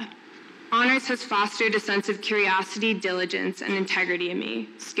Villanova. Honors has fostered a sense of curiosity, diligence, and integrity in me,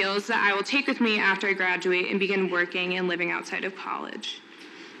 skills that I will take with me after I graduate and begin working and living outside of college.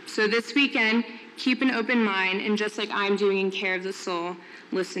 So this weekend, keep an open mind, and just like I'm doing in Care of the Soul,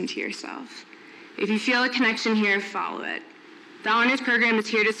 listen to yourself. If you feel a connection here, follow it. The Honors Program is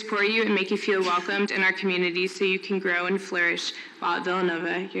here to support you and make you feel welcomed in our community so you can grow and flourish while at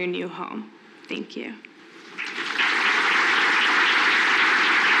Villanova, your new home. Thank you.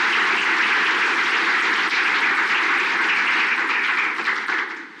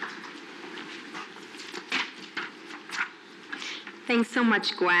 Thanks so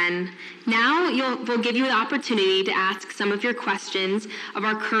much, Gwen. Now we'll give you the opportunity to ask some of your questions of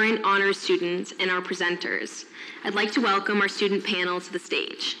our current honors students and our presenters. I'd like to welcome our student panel to the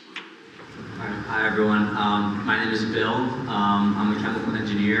stage. Hi everyone, my name is Bill. I'm a chemical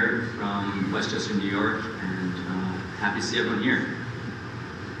engineer from Westchester, New York, and happy to see everyone here.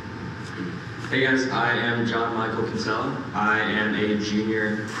 Hey guys, I am John Michael Kinsella. I am a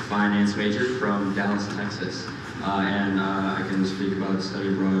junior finance major from Dallas, Texas. And I can speak about study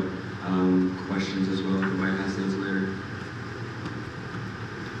abroad questions as well if anybody has those later.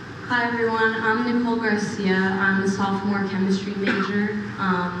 Hi everyone, I'm Nicole Garcia. I'm a sophomore chemistry major,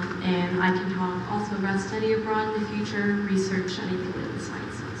 and I can talk also about study abroad in the future, research, anything in the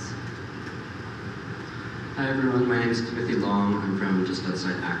sciences. Hi everyone, my name is Timothy Long. I'm from just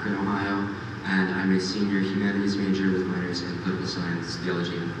outside Akron, Ohio, and I'm a senior humanities major with minors in political science,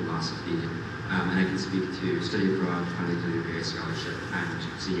 theology, and philosophy. And I can speak to study abroad, funding delivery, scholarship, and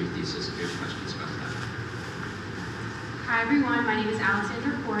senior thesis if you have questions about that. Hi everyone, my name is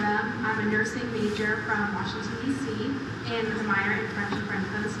Alexandra Porta. I'm a nursing major from Washington, D.C., and with a minor in French and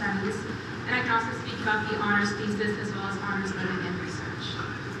Francophone Studies. And I can also speak about the honors thesis as well as honors living and research.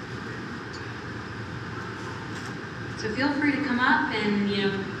 So feel free to come up and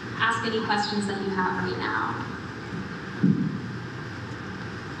ask any questions that you have right now.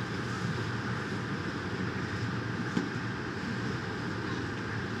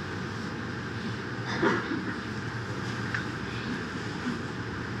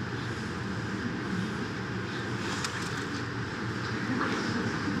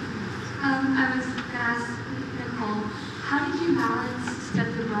 I was going to ask Nicole, how did you balance study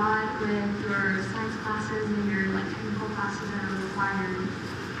abroad with your science classes and your technical classes that are required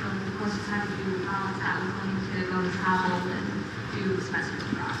from the courses? How did you balance that with wanting to go and travel and do semesters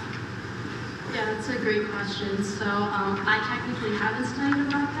abroad? Yeah, that's a great question. So I technically haven't studied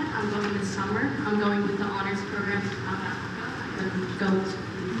abroad yet. I'm going this summer. I'm going with the honors program to South Africa. I'm going to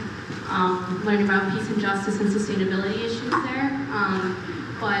learn about peace and justice and sustainability issues there.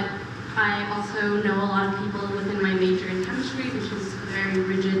 But I also know a lot of people within my major in chemistry, which is a very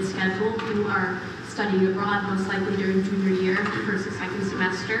rigid schedule, who are studying abroad, most likely during junior year, first or second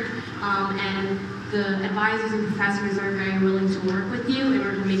semester. And the advisors and professors are very willing to work with you in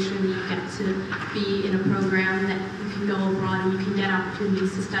order to make sure that you get to be in a program that you can go abroad and you can get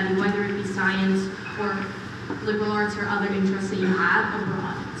opportunities to study, whether it be science or liberal arts or other interests that you have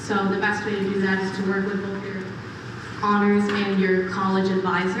abroad. So the best way to do that is to work with both your honors and your college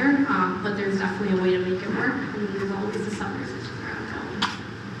advisor, but there's definitely a way to make it work, and there's always the summers, which is where I'm going.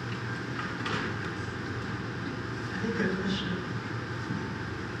 Good question.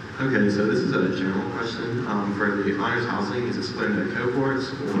 Okay, so this is a general question. For the honors housing, is it split into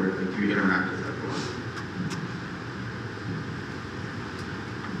cohorts, or do you interact with everyone?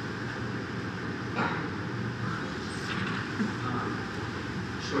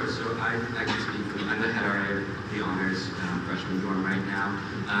 Sure, so I can speak for, I'm the head RA of the honors freshman dorm right now,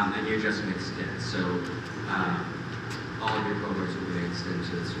 and you're just mixed in. So all of your cohorts will be mixed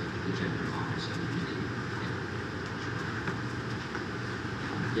into sort of the gender honors community.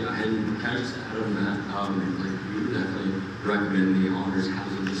 Yeah, and can I just add on that, we would definitely recommend the honors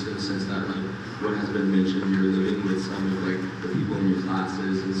housing just in the sense that, what has been mentioned, you're living with some of, the people in your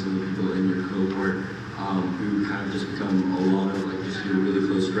classes and some of the people in your cohort who kind of just become a lot of, just your really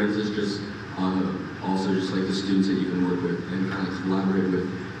close friends. It's just also just, the students that you can work with and kind of collaborate with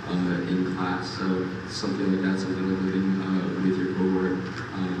in class. So something like that, something like living with your cohort,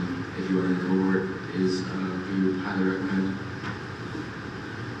 if you are in a cohort, is we would highly recommend.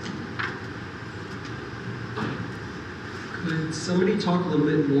 Could somebody talk a little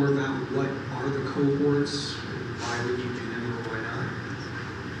bit more about what are the cohorts, and why would you do them or why not?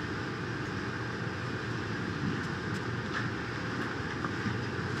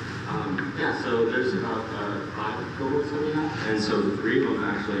 Yeah, so there's about 5 cohorts that we have, and so 3 of them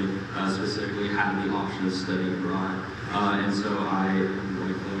actually specifically have the option of studying abroad. And so I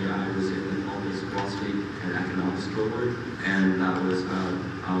was in the Policy philosophy and economics cohort, and that was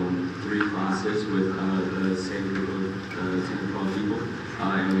 3 classes with the same group of 10 to 12 people,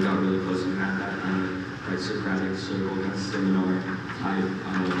 and we got really close and had that like Socratic circle kind of seminar type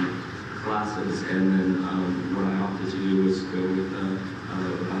classes, and then what I opted to do was go with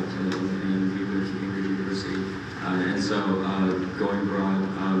about 10 of them, and we went to Cambridge University. And so going abroad,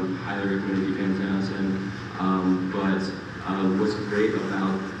 highly recommend if you can but what's great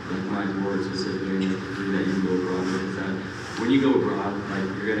about like my board specifically and the degree that you go abroad with is that when you go abroad, like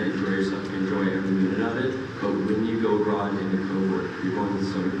you're gonna enjoy yourself, you enjoy every minute of it. But when you go abroad in a cohort, you're going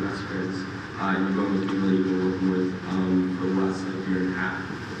with some of your best friends, and you're going with people you've been working with for the last like year and a half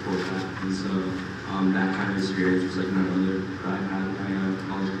before that. And so that kind of experience was like none other that I've had in my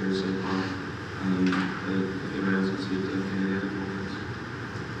college career so far. But if anybody else wants to speak to any of the other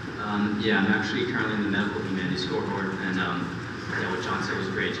cohorts. Yeah, I'm actually currently in the medical humanities cohort, and yeah, what John said was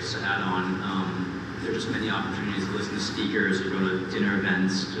great. Just to add on, there are just many opportunities to listen to speakers or go to dinner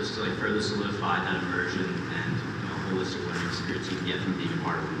events, just to like further solidify that immersion and holistic learning experience you can get from being a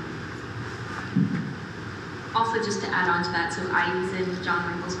part of them. Also, just to add on to that, so I was in John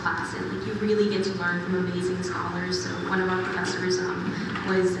Michael's class, and like you really get to learn from amazing scholars. So one of our professors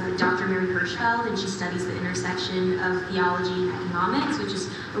was Dr. Mary Hirschfeld, and she studies the intersection of theology and economics, which is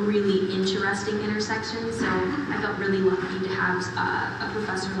a really interesting intersection. So I felt really lucky to have a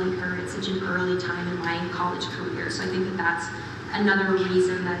professor like her at such an early time in my college career. So I think that that's another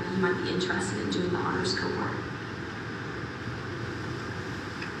reason that you might be interested in doing the honors cohort.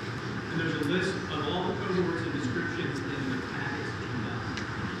 And there's a list of all the cohorts and descriptions in the packets email.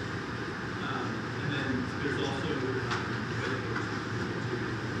 And then there's also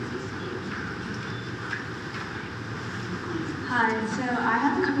Hi, so I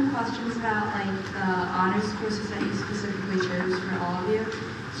have a couple questions about like the honors courses that you specifically chose for all of you.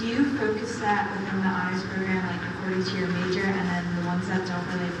 Do you focus that within the honors program, like according to your major, and then the ones that don't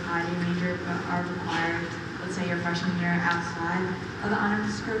really apply to your major but are required, let's say your freshman year outside of the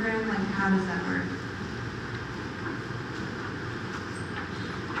honors program? Like, how does that work?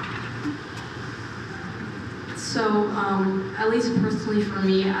 So, at least personally for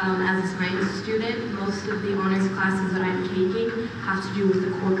me, as a science student, most of the honors classes that I'm taking have to do with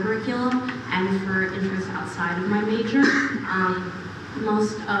the core curriculum and for interests outside of my major.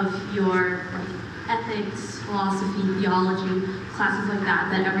 Most of your ethics, philosophy, theology, classes like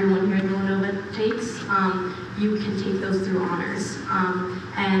that everyone here in Villanova takes, you can take those through honors.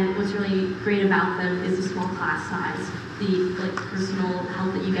 And what's really great about them is the small class size, the personal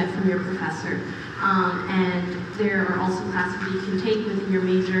help that you get from your professor. And there are also classes that you can take within your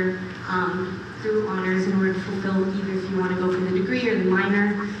major through honors in order to fulfill either if you want to go for the degree or the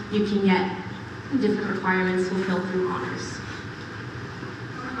minor, you can get different requirements fulfilled through honors.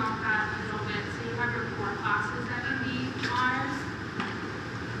 Going off that a little bit, so you have your core classes that can be honors.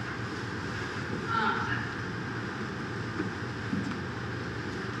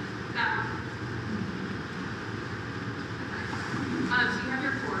 So you have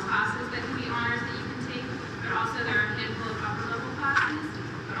your core classes that can be honors that you can take, but also there are a handful of upper level classes,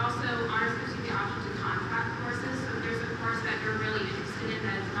 but also honors gives you the option to contract courses. So if there's a course that you're really interested in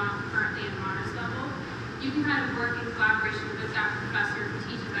that is not currently an honors level, you can kind of work in collaboration with that professor who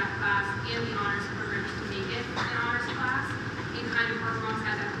teaches that class and the honors program to make it an honors class, and kind of work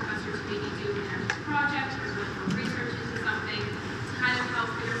alongside that professor to maybe do an project or look for research into something to kind of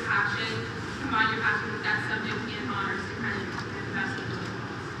help your passion, combine your passion with that subject and honors to kind of invest in those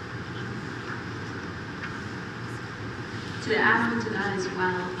goals. To add on to that as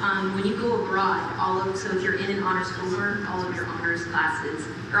well, when you go abroad, so if you're in an honors cohort, all of your honors classes,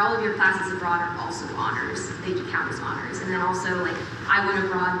 or all of your classes abroad are also honors. They do count as honors. And then also, I went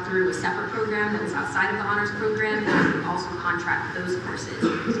abroad through a separate program that was outside of the honors program, and we also contract those courses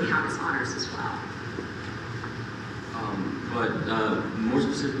to count as honors as well. But more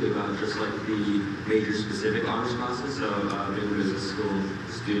specifically about just the major-specific honors classes. So being a business school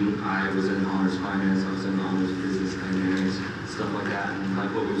student, I was in honors finance, I was in honors business dynamics, stuff like that. And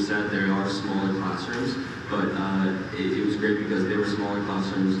like what we've said, there are smaller classrooms, but it was great because they were smaller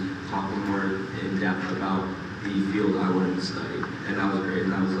classrooms talking more in depth about the field I wanted to study. And that was great.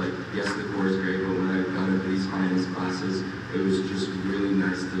 And I was like, yes, the core is great, but when I got into these finance classes, it was just really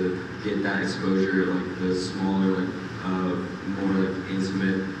nice to get that exposure, the smaller, more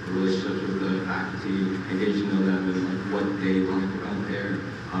intimate relationships with the faculty and getting to know them and what they like about their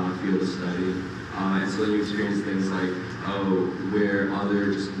field of study. And so you experience things like where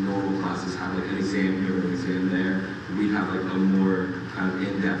other just normal classes have like an exam here or an exam there, we have like a more kind of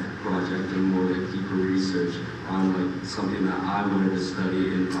in-depth project and more like deeper research on like something that I wanted to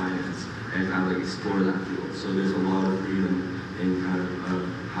study in finance and kind of like explore that field. So there's a lot of freedom in kind of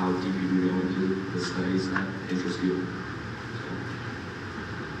how deep you can go into the studies that interest you.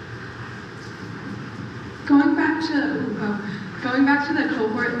 Going back to the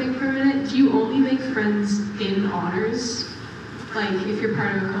cohort thing for a minute, do you only make friends in honors? Like, if you're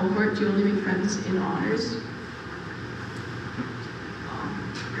part of a cohort, do you only make friends in honors?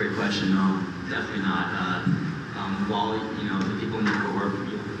 Great question. Definitely not. While the people in the cohort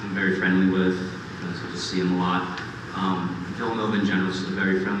I'm very friendly with, so just see them a lot. Villanova in general is a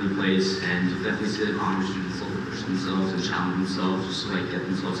very friendly place, and you definitely see that honor students will push themselves and challenge themselves, just to like get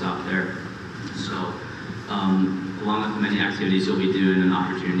themselves out there. So, along with the many activities you'll be doing and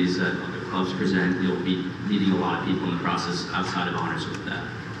opportunities that other clubs present, you'll be meeting a lot of people in the process outside of honors with that.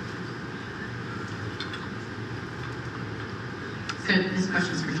 So this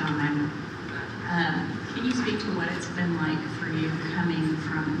question's for John Madeline. Can you speak to what it's been like for you coming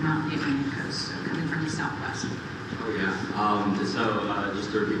from not the Atlantic Coast, so coming from the Southwest? Oh yeah.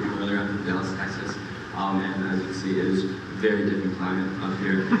 Just to repeat from earlier, I'm from Dallas, Texas, and as you can see, it is very different climate up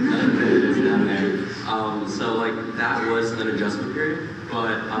here than it is down there. So like that was an adjustment period,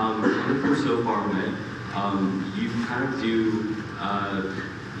 but coming from so far away, you kind of do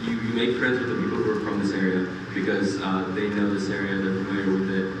you make friends with the people who are from this area because they know this area, they're familiar with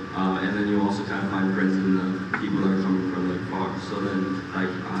it, and then you also kind of find friends in the people that are coming from like far. So then like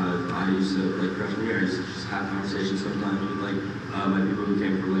I used to like freshman year, I used to just have conversations sometimes with like my people who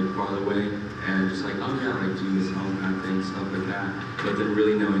came from like farther away and just like, oh yeah, like doing this home kind of thing, stuff like that. But then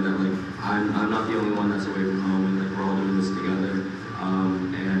really knowing that like I'm not the only one that's away from home and like we're all doing this together,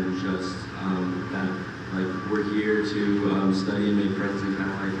 and just that like we're here to study and make friends and kind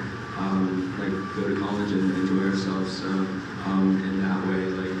of like go to college and enjoy ourselves. So in that way,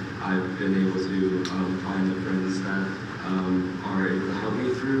 like I've been able to find the friends that are able to help me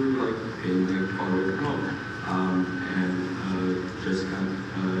through like being like far away from home, and just kind of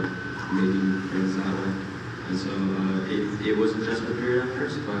making friends that way. And so it wasn't just a period at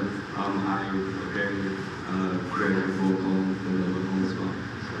first, but I'm very grateful for home as well.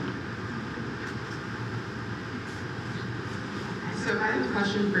 So I have a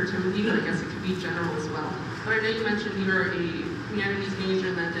question for Timothy, but I guess it could be general as well. But I know you mentioned you were a humanities major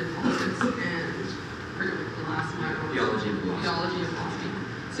and then did politics and I forget what the last one was. Theology and philosophy. Theology and philosophy.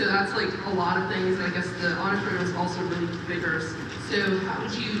 So that's like a lot of things, and I guess the honors program is also really vigorous. So how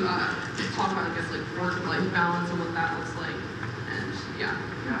would you talk about, I guess, like work-life balance and what that looks like? And yeah.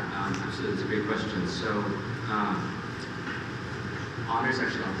 Yeah, absolutely. It's a great question. So honors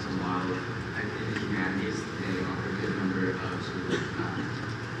actually offers a lot of, in the humanities, they offer a good number of sort of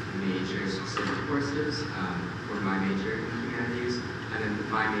major-specific courses for my major in humanities, and then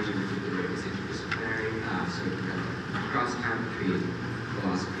my major in particular is interdisciplinary, so we have a cross-count between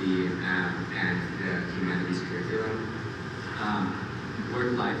philosophy and the humanities curriculum.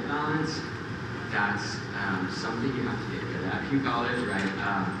 Work-life balance, that's something you have to get good at in college, right?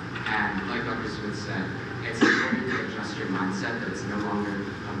 And like Dr. Smith said, it's important to adjust your mindset that it's no longer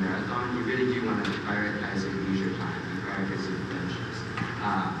a marathon. You really do want to prioritize your leisure time and prioritize your friendships.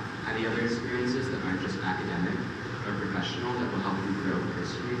 And the other experiences that aren't just academic or professional that will help you grow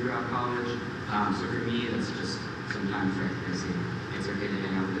personally throughout college. So for me, that's just sometimes recognizing it's okay to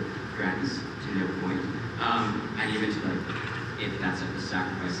hang out with friends to no point. And even to like, if that's like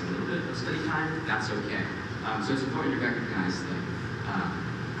sacrificing a little bit of study time, that's okay. So it's important to recognize like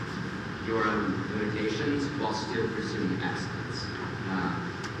your own limitations while still pursuing excellence.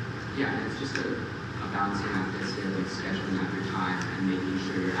 Yeah, and it's just a balancing act that's like scheduling out your time and making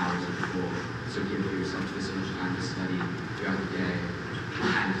sure your hours are full. So give yourself this much time to study throughout the day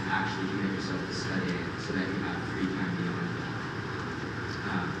and actually commit yourself to studying so that you have free time beyond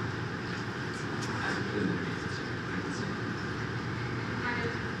that. As a preliminary answer, I can say. Kind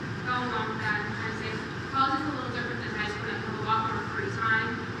of go along with that and kind of say, college is a little different than high school. You have a lot more free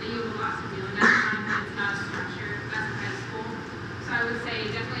time and you have a lot to do in that time, but it's not as structured as in high school. So I would say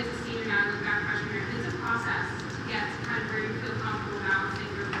definitely as a senior now, look back freshman year, it's a process to get to kind of where you feel comfortable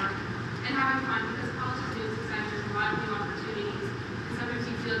balancing your work and having fun, because college is new, it's exciting, there's a lot of new opportunities, and sometimes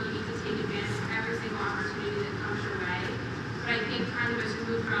you feel like you need to take advantage of every single opportunity that comes your way. But I think kind of as you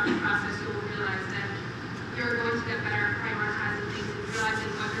move throughout the process, you'll realize that you're going to get better at prioritizing things and realizing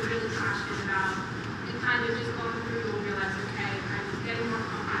what you're really passionate about. And kind of just going through, you'll realize, okay, I'm getting more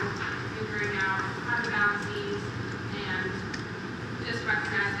comfortable figuring out how to balance these, and just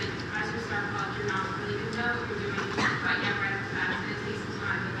recognize that as you start college, you're not really know what you're doing, but yet right after that, it takes some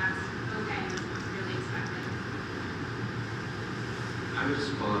time, but that's okay, it's really expected. I would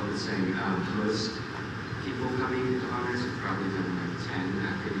just follow up with saying most people coming into honors have probably done like 10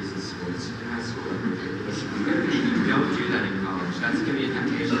 activities in sports in high school. We don't do that in college. That's going to be a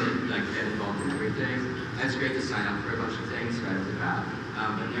temptation to like get involved in everything. It's great to sign up for a bunch of things right off the bat,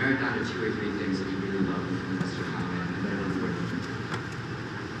 but narrow it down to 2 or 3 things that you really love and invest your time in, and they're important.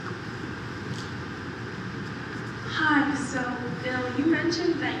 Hi, so Bill, you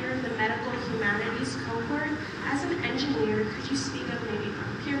mentioned that you're in the medical humanities cohort. As an engineer, could you speak of maybe from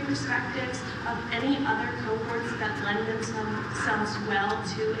peer perspectives of any other cohorts that lend themselves well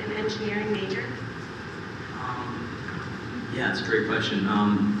to an engineering major? Yeah, it's a great question.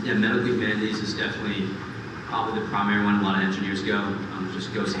 Yeah, medical humanities is definitely probably the primary one a lot of engineers go. It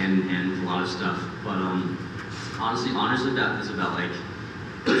just goes hand in hand with a lot of stuff. But honestly, honors is about like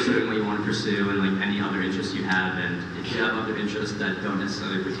pursuing what you want to pursue and like any other interests you have. And if you have other interests that don't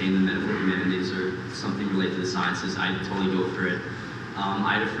necessarily pertain to medical humanities or something related to the sciences, I'd totally go for it.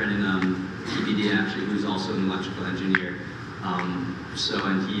 I had a friend in PPD actually who's also an electrical engineer. And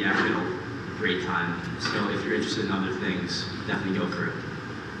he actually had a great time. So if you're interested in other things, definitely go for it.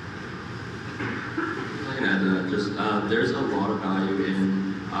 I can add to that. Just there's a lot of value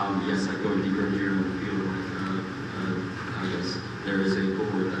in yes, like going deeper into your own field. I guess there is a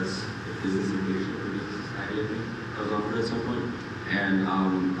cohort that's business innovation or business society, I think, that was offered at some point. And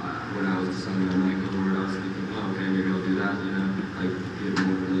when I was deciding on that cohort, I was thinking, oh, okay, maybe I'll do that. You know, like get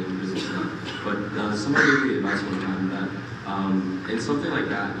more related to business stuff. But somebody gave me advice one time that in something like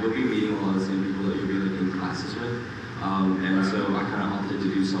that, you'll be meeting a lot of the same people that you'll be like in classes with. And so I kind of opted to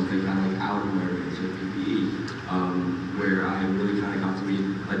do something kind of like out of my range, like PPE, where I really kind of got to meet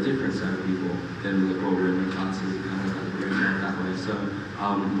a different set of people than like what were in my classes, and kind of got to branch out that way. So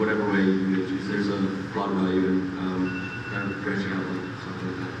whatever way you may choose, there's a lot of value in kind of branching out like something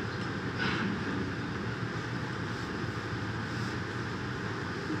like that.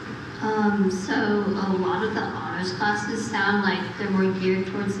 So a lot of the honors classes sound like they're more geared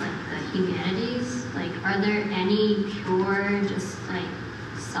towards like the humanities. Like, are there any pure just like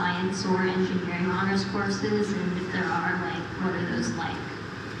science or engineering honors courses? And if there are, like, what are those like?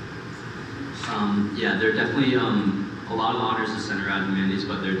 Yeah, there are definitely a lot of honors is centered around humanities,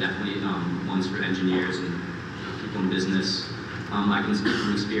 but there are definitely ones for engineers and people in business. I can speak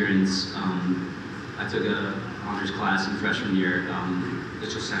from experience. I took a honors class in freshman year.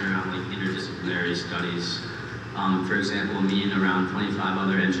 It's just centered around like interdisciplinary studies. For example, me and around 25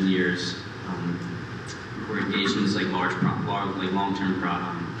 other engineers were engaged in this like long-term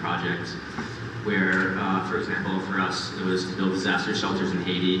project where, for example, for us, it was to build disaster shelters in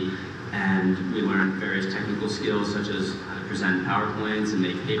Haiti, and we learned various technical skills such as how to present PowerPoints and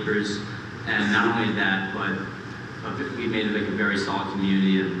make papers. And not only that, but we made like a very solid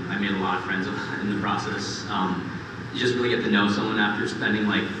community, and I made a lot of friends in the process. You just really get to know someone after spending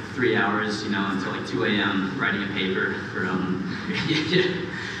like 3 hours, you know, until like 2 a.m. writing a paper for,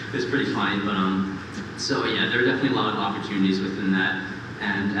 it's pretty funny, but so yeah, there are definitely a lot of opportunities within that.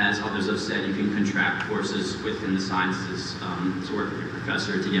 And as others have said, you can contract courses within the sciences to work with your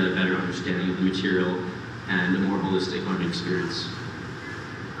professor to get a better understanding of the material and a more holistic learning experience.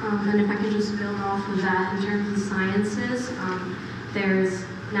 And if I could just build off of that in terms of the sciences, there's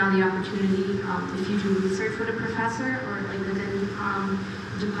now the opportunity, if you do research with a professor or like within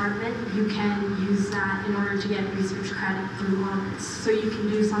the department, you can use that in order to get research credit through honors. So you can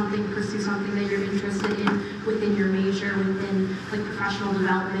do something, pursue something that you're interested in within your major, within like professional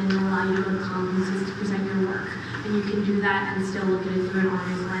development, and allow you to go to conferences to present your work. And you can do that and still look at it through an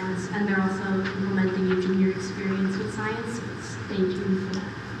honors lens. And they're also implementing a junior experience with science, so stay tuned for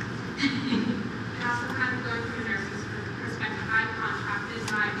that. And also kind of going from a nurse's perspective, I contracted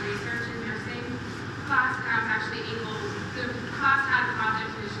my research in nursing class, and I was actually able, the class had a project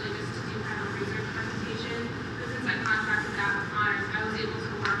initially just to do kind of a research presentation, but since I contracted that with honors, I was able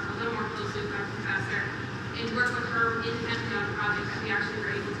to work a little more closely with our professor and work with her independently on a project that we actually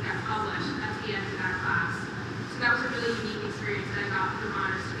were able to get published at the end of that class. So that was a really unique experience that I got from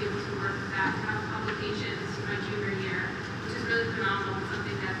honors to be able to work with that, to have publications my junior year, which is really phenomenal. It's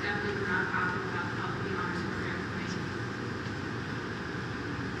something that's definitely not possible about the honors program for me.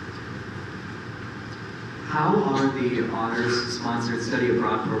 How are the honors-sponsored study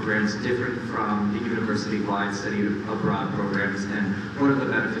abroad programs different from the university-wide study abroad programs, and what are the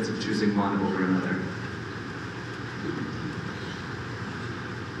benefits of choosing one over another?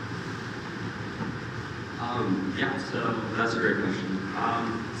 Yeah, so that's a great question.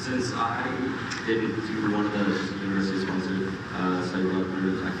 Since I didn't do one of the university-sponsored study abroad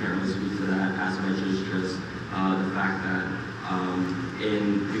programs, I can't really speak to that as much as just the fact that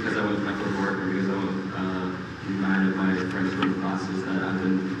because I went with my cohort, or because I went with 9 of my friends from classes that I've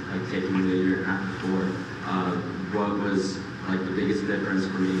been like taking the year and a half before, what was like the biggest difference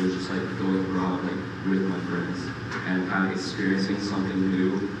for me was just like going abroad like with my friends and kind of experiencing something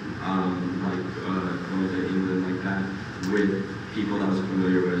new, like going to England like that with people that I was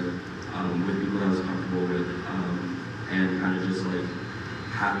familiar with people that I was comfortable with, and kind of just like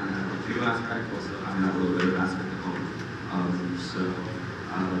having that like new aspect, also having that little bit of aspect at home.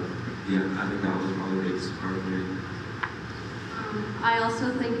 Yeah, I think that was probably the biggest part for me. I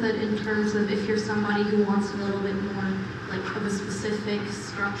also think that in terms of if you're somebody who wants a little bit more like of a specific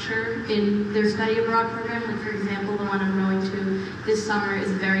structure in their study abroad program, like for example, the one I'm going to this summer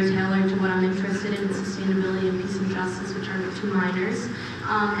is very tailored to what I'm interested in, sustainability and peace and justice, which are the 2 minors,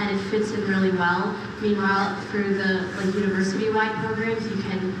 and it fits in really well. Meanwhile, through the like university-wide programs, you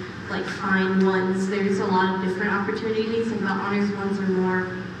can like find ones, there's a lot of different opportunities, and the honors ones are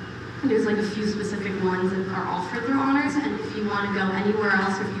more, there's like a few specific ones that are offered through honors, and if you want to go anywhere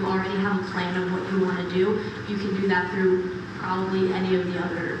else, or if you already have a plan of what you want to do, you can do that through probably any of the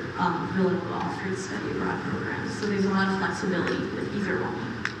other Villanova offered study abroad programs. So there's a lot of flexibility with either one.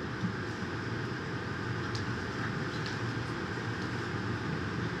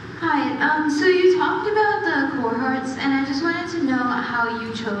 Hi, so you talked about the cohorts, and I just wanted to know how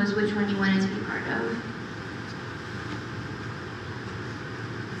you chose which one you wanted to be part of.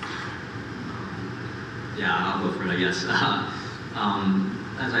 Yeah, I'll go for it, I guess.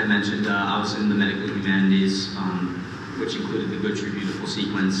 As I mentioned, I was in the medical humanities, which included the Good, True, Beautiful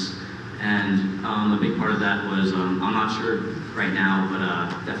sequence. And a big part of that was, I'm not sure right now,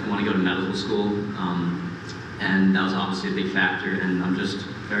 but definitely want to go to medical school. And that was obviously a big factor, and I'm just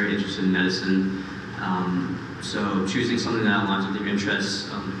very interested in medicine. So choosing something that aligns with your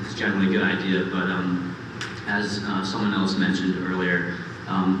interests is generally a good idea, but as someone else mentioned earlier,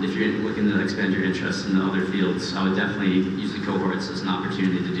 if you're looking to expand your interests in the other fields, I would definitely use the cohorts as an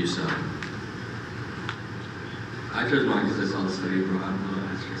opportunity to do so. I chose mine because I saw the study abroad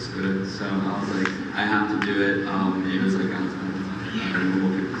student, so I was like, I have to do it. It was like outside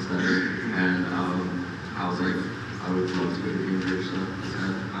normal people study, and I was like, I would love to go to Cambridge, so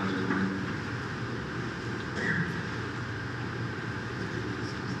I chose mine.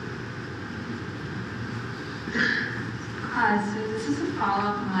 So this is a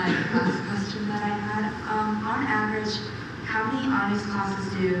follow-up on my last question that I had. On average, how many honors classes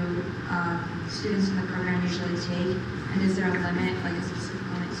do students in the program usually take? And is there a limit, like a specific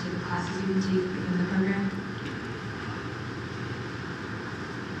limit to the classes you can take within the program?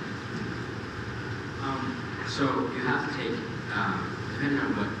 So you have to take, depending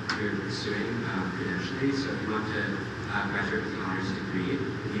on what you're pursuing credentially, so if you want to graduate with the honors degree,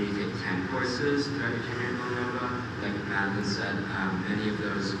 you need to take 10 courses throughout your tenure at Villanova. Like Madeline said, many of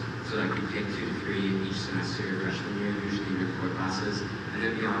those, so like you take 2 to 3 each semester your freshman year, usually your core classes, and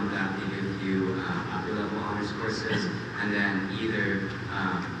then beyond that they give you upper level honors courses, and then either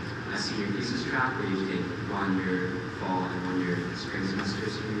a senior thesis track where you take 1 year fall and 1 year spring semester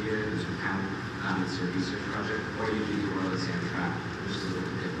senior year, which will count. It's a research project, or you do the oral exam track, which is a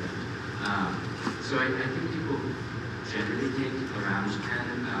little bit different. So I think people generally take around 10,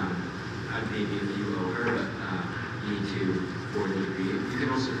 maybe a few over, but you need to, for the degree. You can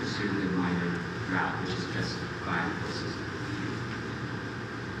also pursue the minor route, which is just 5 courses.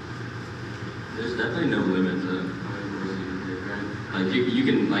 There's definitely no limit to how many courses you can take, right? Like you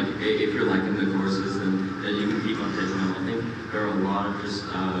can, like, if you're liking the courses, then you can keep on taking them. I think there are a lot of just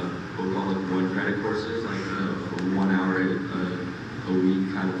we'll call it 1 credit courses, like 1 hour a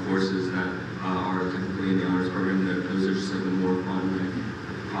week kind of courses that are technically in the honors program. Those are just like the more fun, like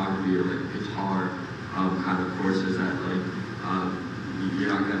photography or like guitar kind of courses that like you're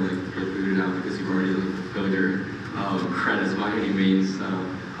not gonna like get booted out because you've already like fulfilled your credits by any means. So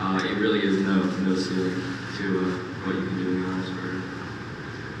it really is no ceiling to what you can do in the honors program.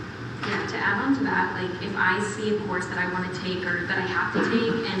 Yeah, to add on to that, like if I see a course that I want to take or that I have to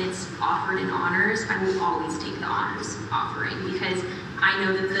take and it's offered in honors, I will always take the honors offering because I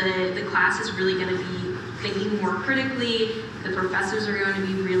know that the class is really going to be thinking more critically, the professors are going to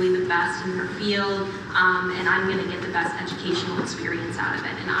be really the best in their field, and I'm going to get the best educational experience out of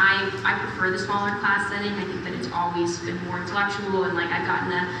it. And I prefer the smaller class setting. I think that it's always been more intellectual and like I've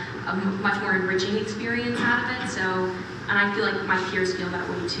gotten a much more enriching experience out of it. So. And I feel like my peers feel that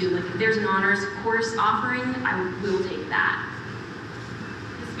way too. Like if there's an honors course offering, I will take that.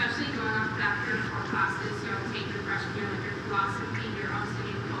 Especially going up after your core classes, you'll take your freshman year, like your philosophy, your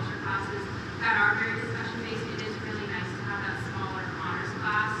study and culture classes that are very discussion based. It is really nice to have that smaller honors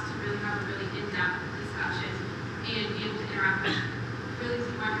class to really have a really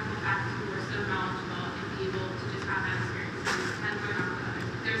technical faculty who are so knowledgeable and be able to just have that experience and learn off of others.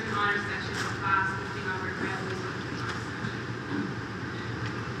 There's an honors section of the class looking over it, I always look at the honors section.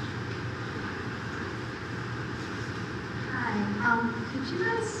 Hi, could you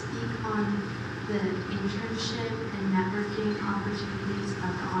guys speak on the internship and networking opportunities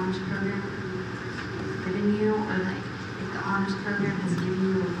that the honors program has given you, or like if the honors program has given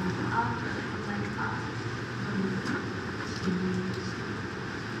you a level up, or like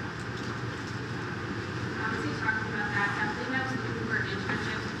Obviously talking about that, definitely I was looking for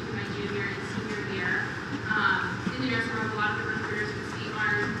internships between my junior and senior year. In the nursing home, a lot of the recruiters would see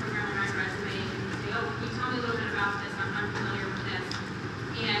honors program on my resume and say, oh, can you tell me a little bit about this? I'm unfamiliar with this.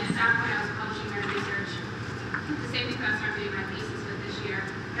 And at that point, I was publishing my research, the same professor I'm doing my thesis with this year,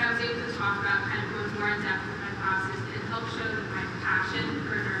 but I was able to talk about kind of going more in depth with my classes, and it helped show that my passion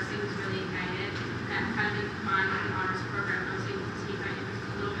for nursing was really ignited, and kind of combined with the honors program, I was able to take my interest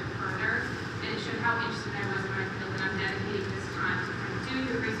a little bit further, and it showed how interested I was in my field, and I'm dedicating this time to kind of doing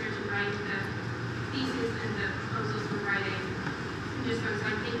the research and writing the thesis and the proposals for writing. And just so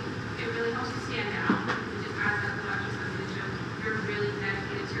I think it really helps you stand out. It just adds that little extra sense that shows you're really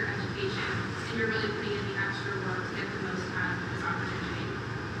dedicated to your education, and you're really putting in the extra work to get the most out of this opportunity.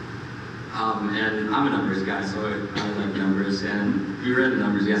 And I'm a numbers guy, so I like numbers. And we read the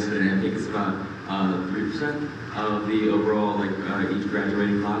numbers yesterday. I think it's about 3% of the overall, each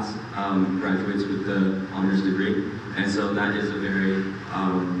graduating class graduates with the honors degree. And so that is a very,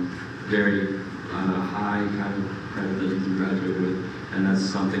 very high kind of credit that you can graduate with. And that's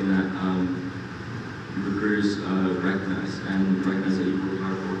something that recruiters recognize that you work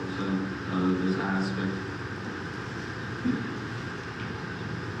hard for. So there's that aspect.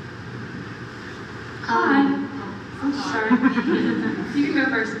 Hi. I'm sorry. You can go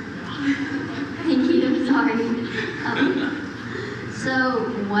first. Thank you. Sorry. So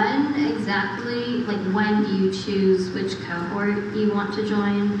when exactly, when do you choose which cohort you want to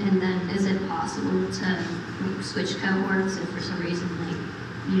join, and then is it possible to switch cohorts if for some reason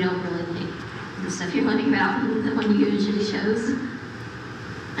you don't really like the stuff you're learning about the one you usually chose?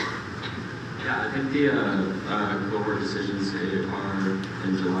 Yeah, I think the cohort decisions are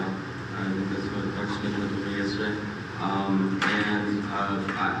in July. I think that's what Dr. Smith looked at me yesterday. I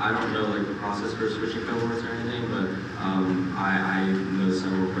don't know the process for switching cohorts or anything, but I know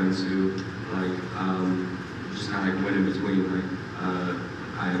several friends who just kind of went in between. I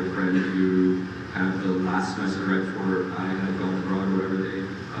had a friend who kind of the last semester right before I had gone abroad or whatever, they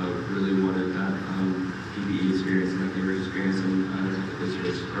really wanted that PPE experience and that Cambridge experience, and technically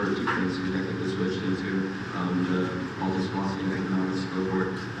switched, or two friends who technically switched into the politics, philosophy, and economics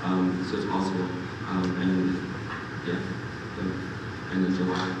cohort. So it's possible. And yeah, and then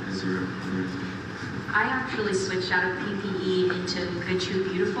July is your other. I actually switched out of PPE into Good, True,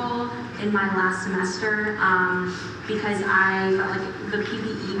 Beautiful in my last semester because I felt like the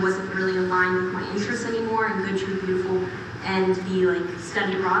PPE wasn't really aligned with my interests anymore, and Good, True, Beautiful and the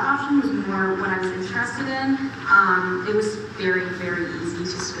study abroad option was more what I was interested in. It was very, very easy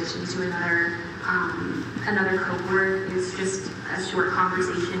to switch into another cohort. It was just a short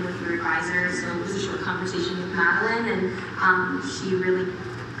conversation with your advisor, so it was a short conversation with Madeline, and she really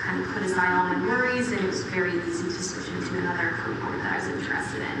kind of put aside all my worries, and it was very easy to switch into another cohort that I was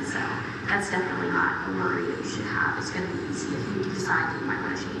interested in. So that's definitely not a worry that you should have. It's going to be easy if you decide that you might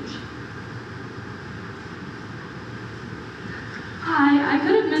want to change. Hi, I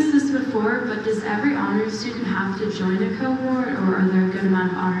could have missed this before, but does every honors student have to join a cohort, or are there a good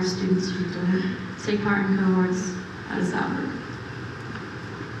amount of honors students who don't take part in cohorts? How does that work?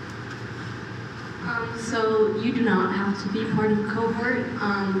 So you do not have to be part of a cohort.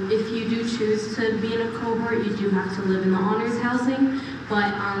 If you do choose to be in a cohort, you do have to live in the honors housing,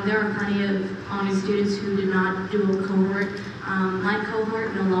 but there are plenty of honors students who did not do a cohort. My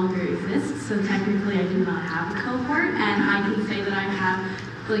cohort no longer exists, so technically I do not have a cohort, and I can say that I have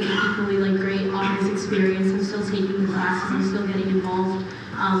equally great honors experience. I'm still taking the classes, I'm still getting involved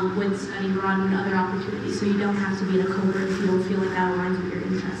with study abroad and other opportunities, so you don't have to be in a cohort if you don't feel like that aligns with your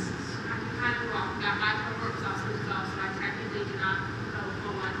interests. I'm kind of wrong. My cohort was also dissolved, so I technically did not go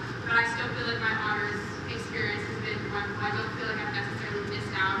for one, but I still feel like my honors experience has been wonderful. I don't feel like I've necessarily missed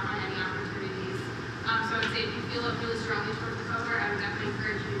out on any opportunities. So I would say if you feel really strongly towards the cohort, I would definitely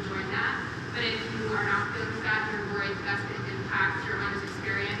encourage you to join that. But if you are not feeling that, you're worried that that's going to impact your honors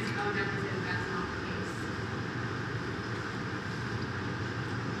experience, I would definitely say that that's not the case.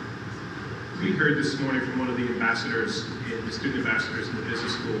 We heard this morning from one of the ambassadors, the student ambassadors in the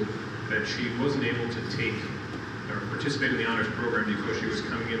business school, that she wasn't able to take or participate in the honors program because she was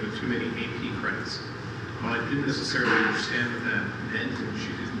coming in with too many AP credits. while I didn't necessarily understand what that meant, and she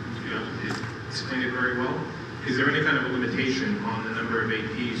explained it very well, is there any kind of a limitation on the number of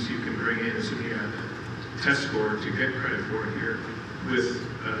APs you can bring in, assuming you have a test score to get credit for it here with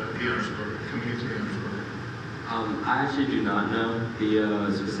the honors program, coming into the honors program? I actually do not know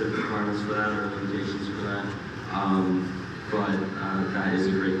the specific requirements for that or limitations for that. But that is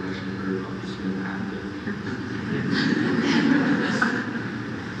a great question for Dr. Smith to have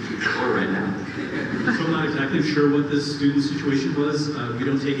or right now. So I'm not exactly sure what the student situation was. We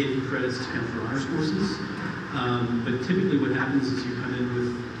don't take any credits to count for honors courses. But typically what happens is you come in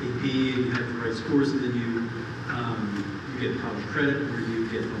with AP and you have the right scores, and then you get college credit or you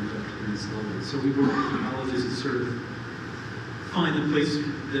get bumped up to the next level. So we work with the colleges to sort of find the place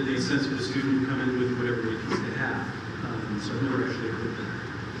that makes sense for the student to come in with whatever APs they have. So I've never actually heard that.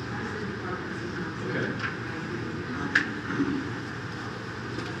 Okay.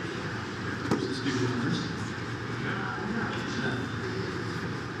 Where's the student honors?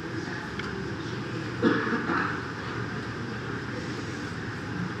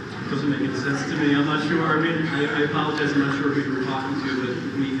 Doesn't make any sense to me. I'm not sure. I mean, I apologize. I'm not sure who you were talking to, but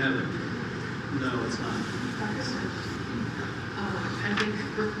we have. No, it's not. I think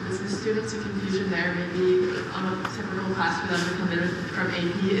with business students, the confusion there may be on a typical class for them to come in from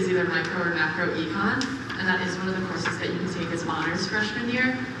AP is either micro or macro econ, and that is one of the courses that you can take as honors freshman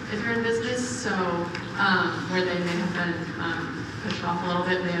year if you're in business. So where they may have been pushed off a little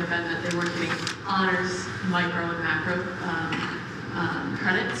bit may have been that they weren't getting honors, micro and macro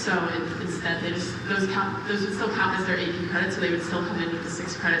credit. So instead, they just those would still count as their AP credit, so they would still come in with the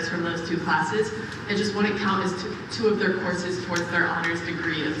 6 credits from those 2 classes. It just wouldn't count as 2 of their courses towards their honors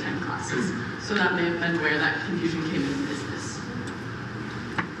degree of 10 classes. So that may have been where that confusion came in business.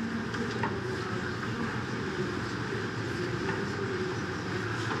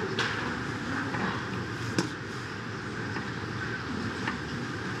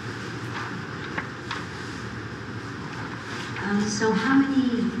 So how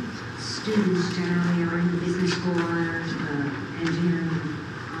many students generally are in the business school honors, the engineering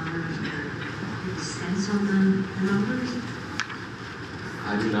honors, or any sense on the numbers?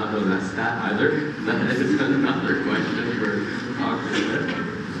 I do not know that stat either. That is another question for Dr. Smith.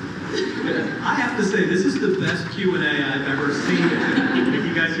 I have to say, this is the best Q&A I've ever seen. If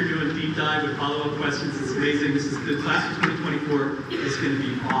you guys are doing deep dive with follow-up questions, it's amazing. This is the class of 2024 is going to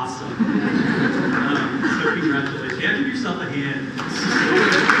be awesome. So congratulations. Yeah, give yourself a hand.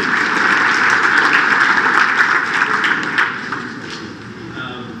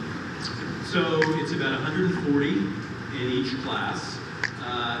 So it's about 140 in each class,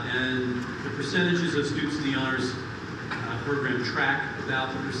 and the percentages of students in the honors program track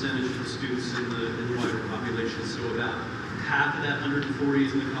about the percentage of students in the wider population. So about half of that 140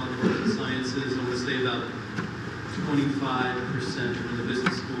 is in the College of Arts and Sciences. I want to say about 25% in the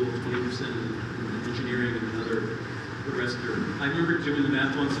business school, 20% in engineering, and the rest are. I remember doing the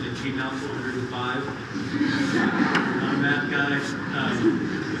math once and it came out to 105. I'm not a math guy,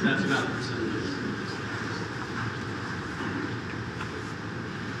 but that's about the percentage.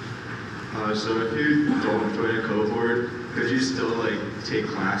 So if you don't join a cohort, could you still take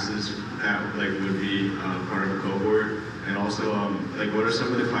classes that would be part of a cohort? And also, what are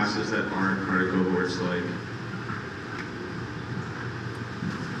some of the classes that aren't part of cohorts like?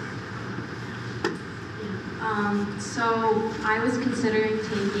 So I was considering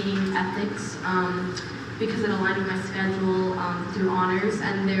taking ethics because it aligned with my schedule through honors,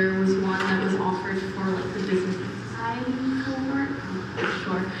 and there was one that was offered for the business society cohort.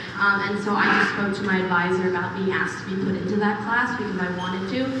 Sure. And so I just spoke to my advisor about being asked to be put into that class because I wanted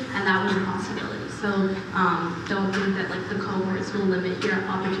to, and that was a possibility. So don't think that the cohorts will limit your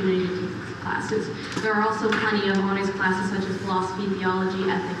opportunity to take these classes. There are also plenty of honors classes such as philosophy, theology,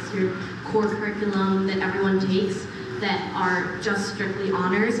 ethics, your core curriculum that everyone takes that are just strictly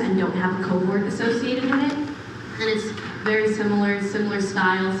honors and don't have a cohort associated with it. And it's very similar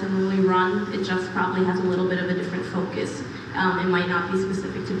style, similarly run. It just probably has a little bit of a different focus. It might not be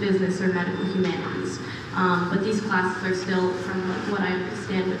specific to business or medical humanities. But these classes are still, from what I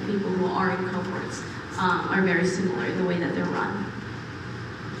understand with people who are in cohorts, are very similar in the way that they're run.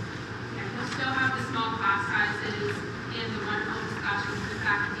 Yeah, we'll still have the small class sizes and the wonderful discussions with the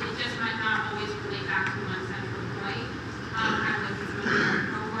faculty. It just might not always relate back to one central point, kind of like some of the other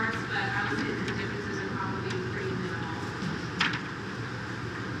cohorts, but I would say the differences are probably pretty minimal.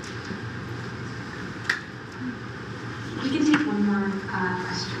 We can take one more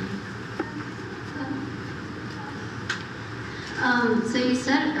question. So you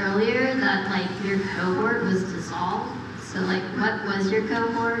said earlier that your cohort was dissolved. So what was your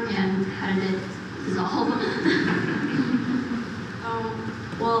cohort and how did it dissolve?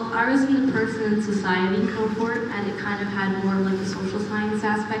 Well, I was in the Person and Society cohort, and it kind of had more like the social science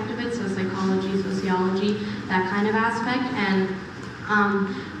aspect of it, so psychology, sociology, that kind of aspect. And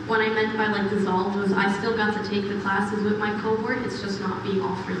what I meant by like dissolved was I still got to take the classes with my cohort. It's just not being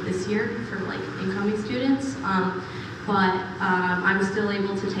offered this year for like incoming students. But I was still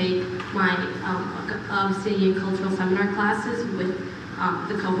able to take my city and cultural seminar classes with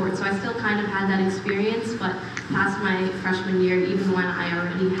the cohort. So I still kind of had that experience, but past my freshman year, even when I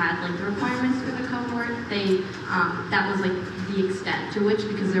already had like the requirements for the cohort, that was like the extent to which,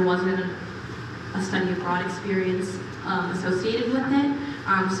 because there wasn't a study abroad experience associated with it.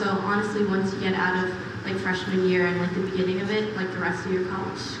 So honestly, once you get out of like freshman year and like the beginning of it, like the rest of your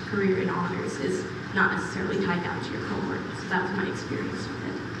college career in honors is not necessarily tied down to your cohort. So that was my experience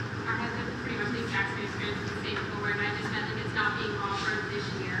with it. I had pretty much the exact same experience with the same cohort, and I just meant like it's not being offered this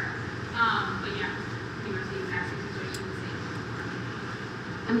year. But yeah, pretty much the exact same situation with the same cohort.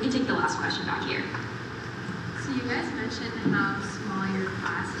 And we can take the last question back here. So you guys mentioned how small your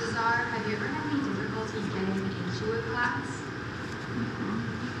classes are. Have you ever had any difficulty getting into a class?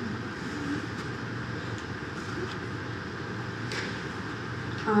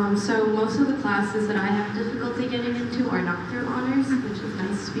 So most of the classes that I have difficulty getting into are not through honors, which is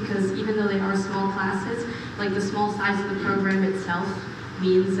nice because even though they are small classes, like the small size of the program itself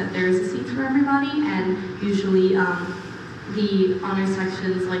means that there is a seat for everybody, and usually the honor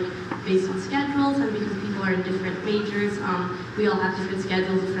sections, like based on schedules and because people are in different majors, we all have different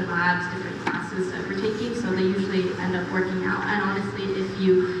schedules, different labs, different classes that we're taking, so they usually end up working out. And honestly, if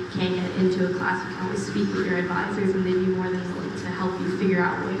you can't get into a class, you can always speak with your advisors and they'd be more than willing to help you figure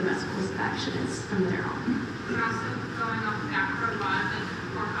out what the best course of action is from there on. And also going off of that, for a lot of the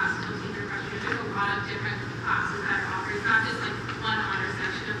core classes will take your freshman year, there's a lot of different classes that are offered. It's not just like one honor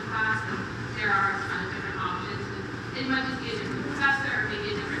section of class, and there are a ton of different options. It might just be a different professor or maybe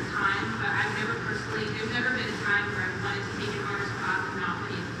a different time, but I've never personally, there's never been a time where I wanted to take an honors class and not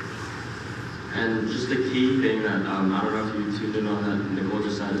been able to take it. And just the key thing that, I don't know if you tuned in on that Nicole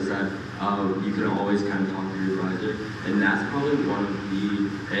just said, is that you can always kind of talk to your advisor. And that's probably one of the,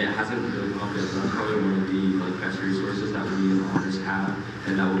 it hasn't really come up yet, but that's probably one of the like best resources that we in honors have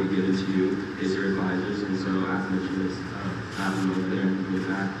and that will be given to you is your advisors. And so as mentioned, there's Madeline over there and with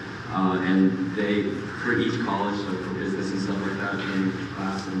that. And they, for each college, so for business and stuff like that, in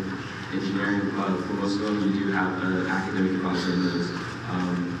class and engineering, for most of them, you do have an academic advisor in those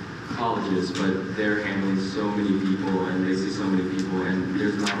colleges, but they're handling so many people and they see so many people, and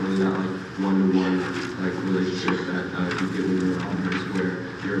there's not really that like one-to-one like relationship that you get when you're in honors, where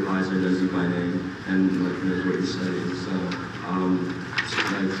your advisor knows you by name and like knows what you're studying. So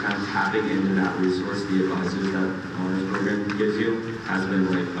like kind of tapping into that resource, the advisors that the honors program gives you, has been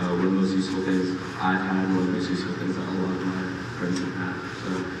like one of the most useful things I've had, and one of the most useful things that a lot of my friends have had. So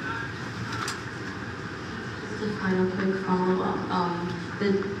just a final quick follow-up.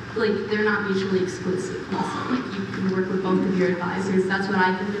 Like they're not mutually exclusive. Also, like you can work with both of your advisors. That's what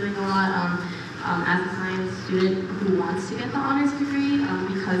I've been doing a lot as a science student who wants to get the honors degree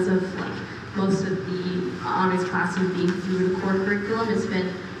because of like most of the honors classes being through the core curriculum. It's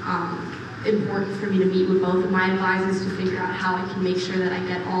been important for me to meet with both of my advisors to figure out how I can make sure that I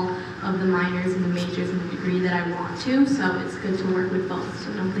get all of the minors and the majors and the degree that I want to. So it's good to work with both.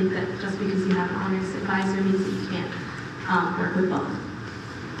 So don't think that just because you have an honors advisor means that you can't work with both.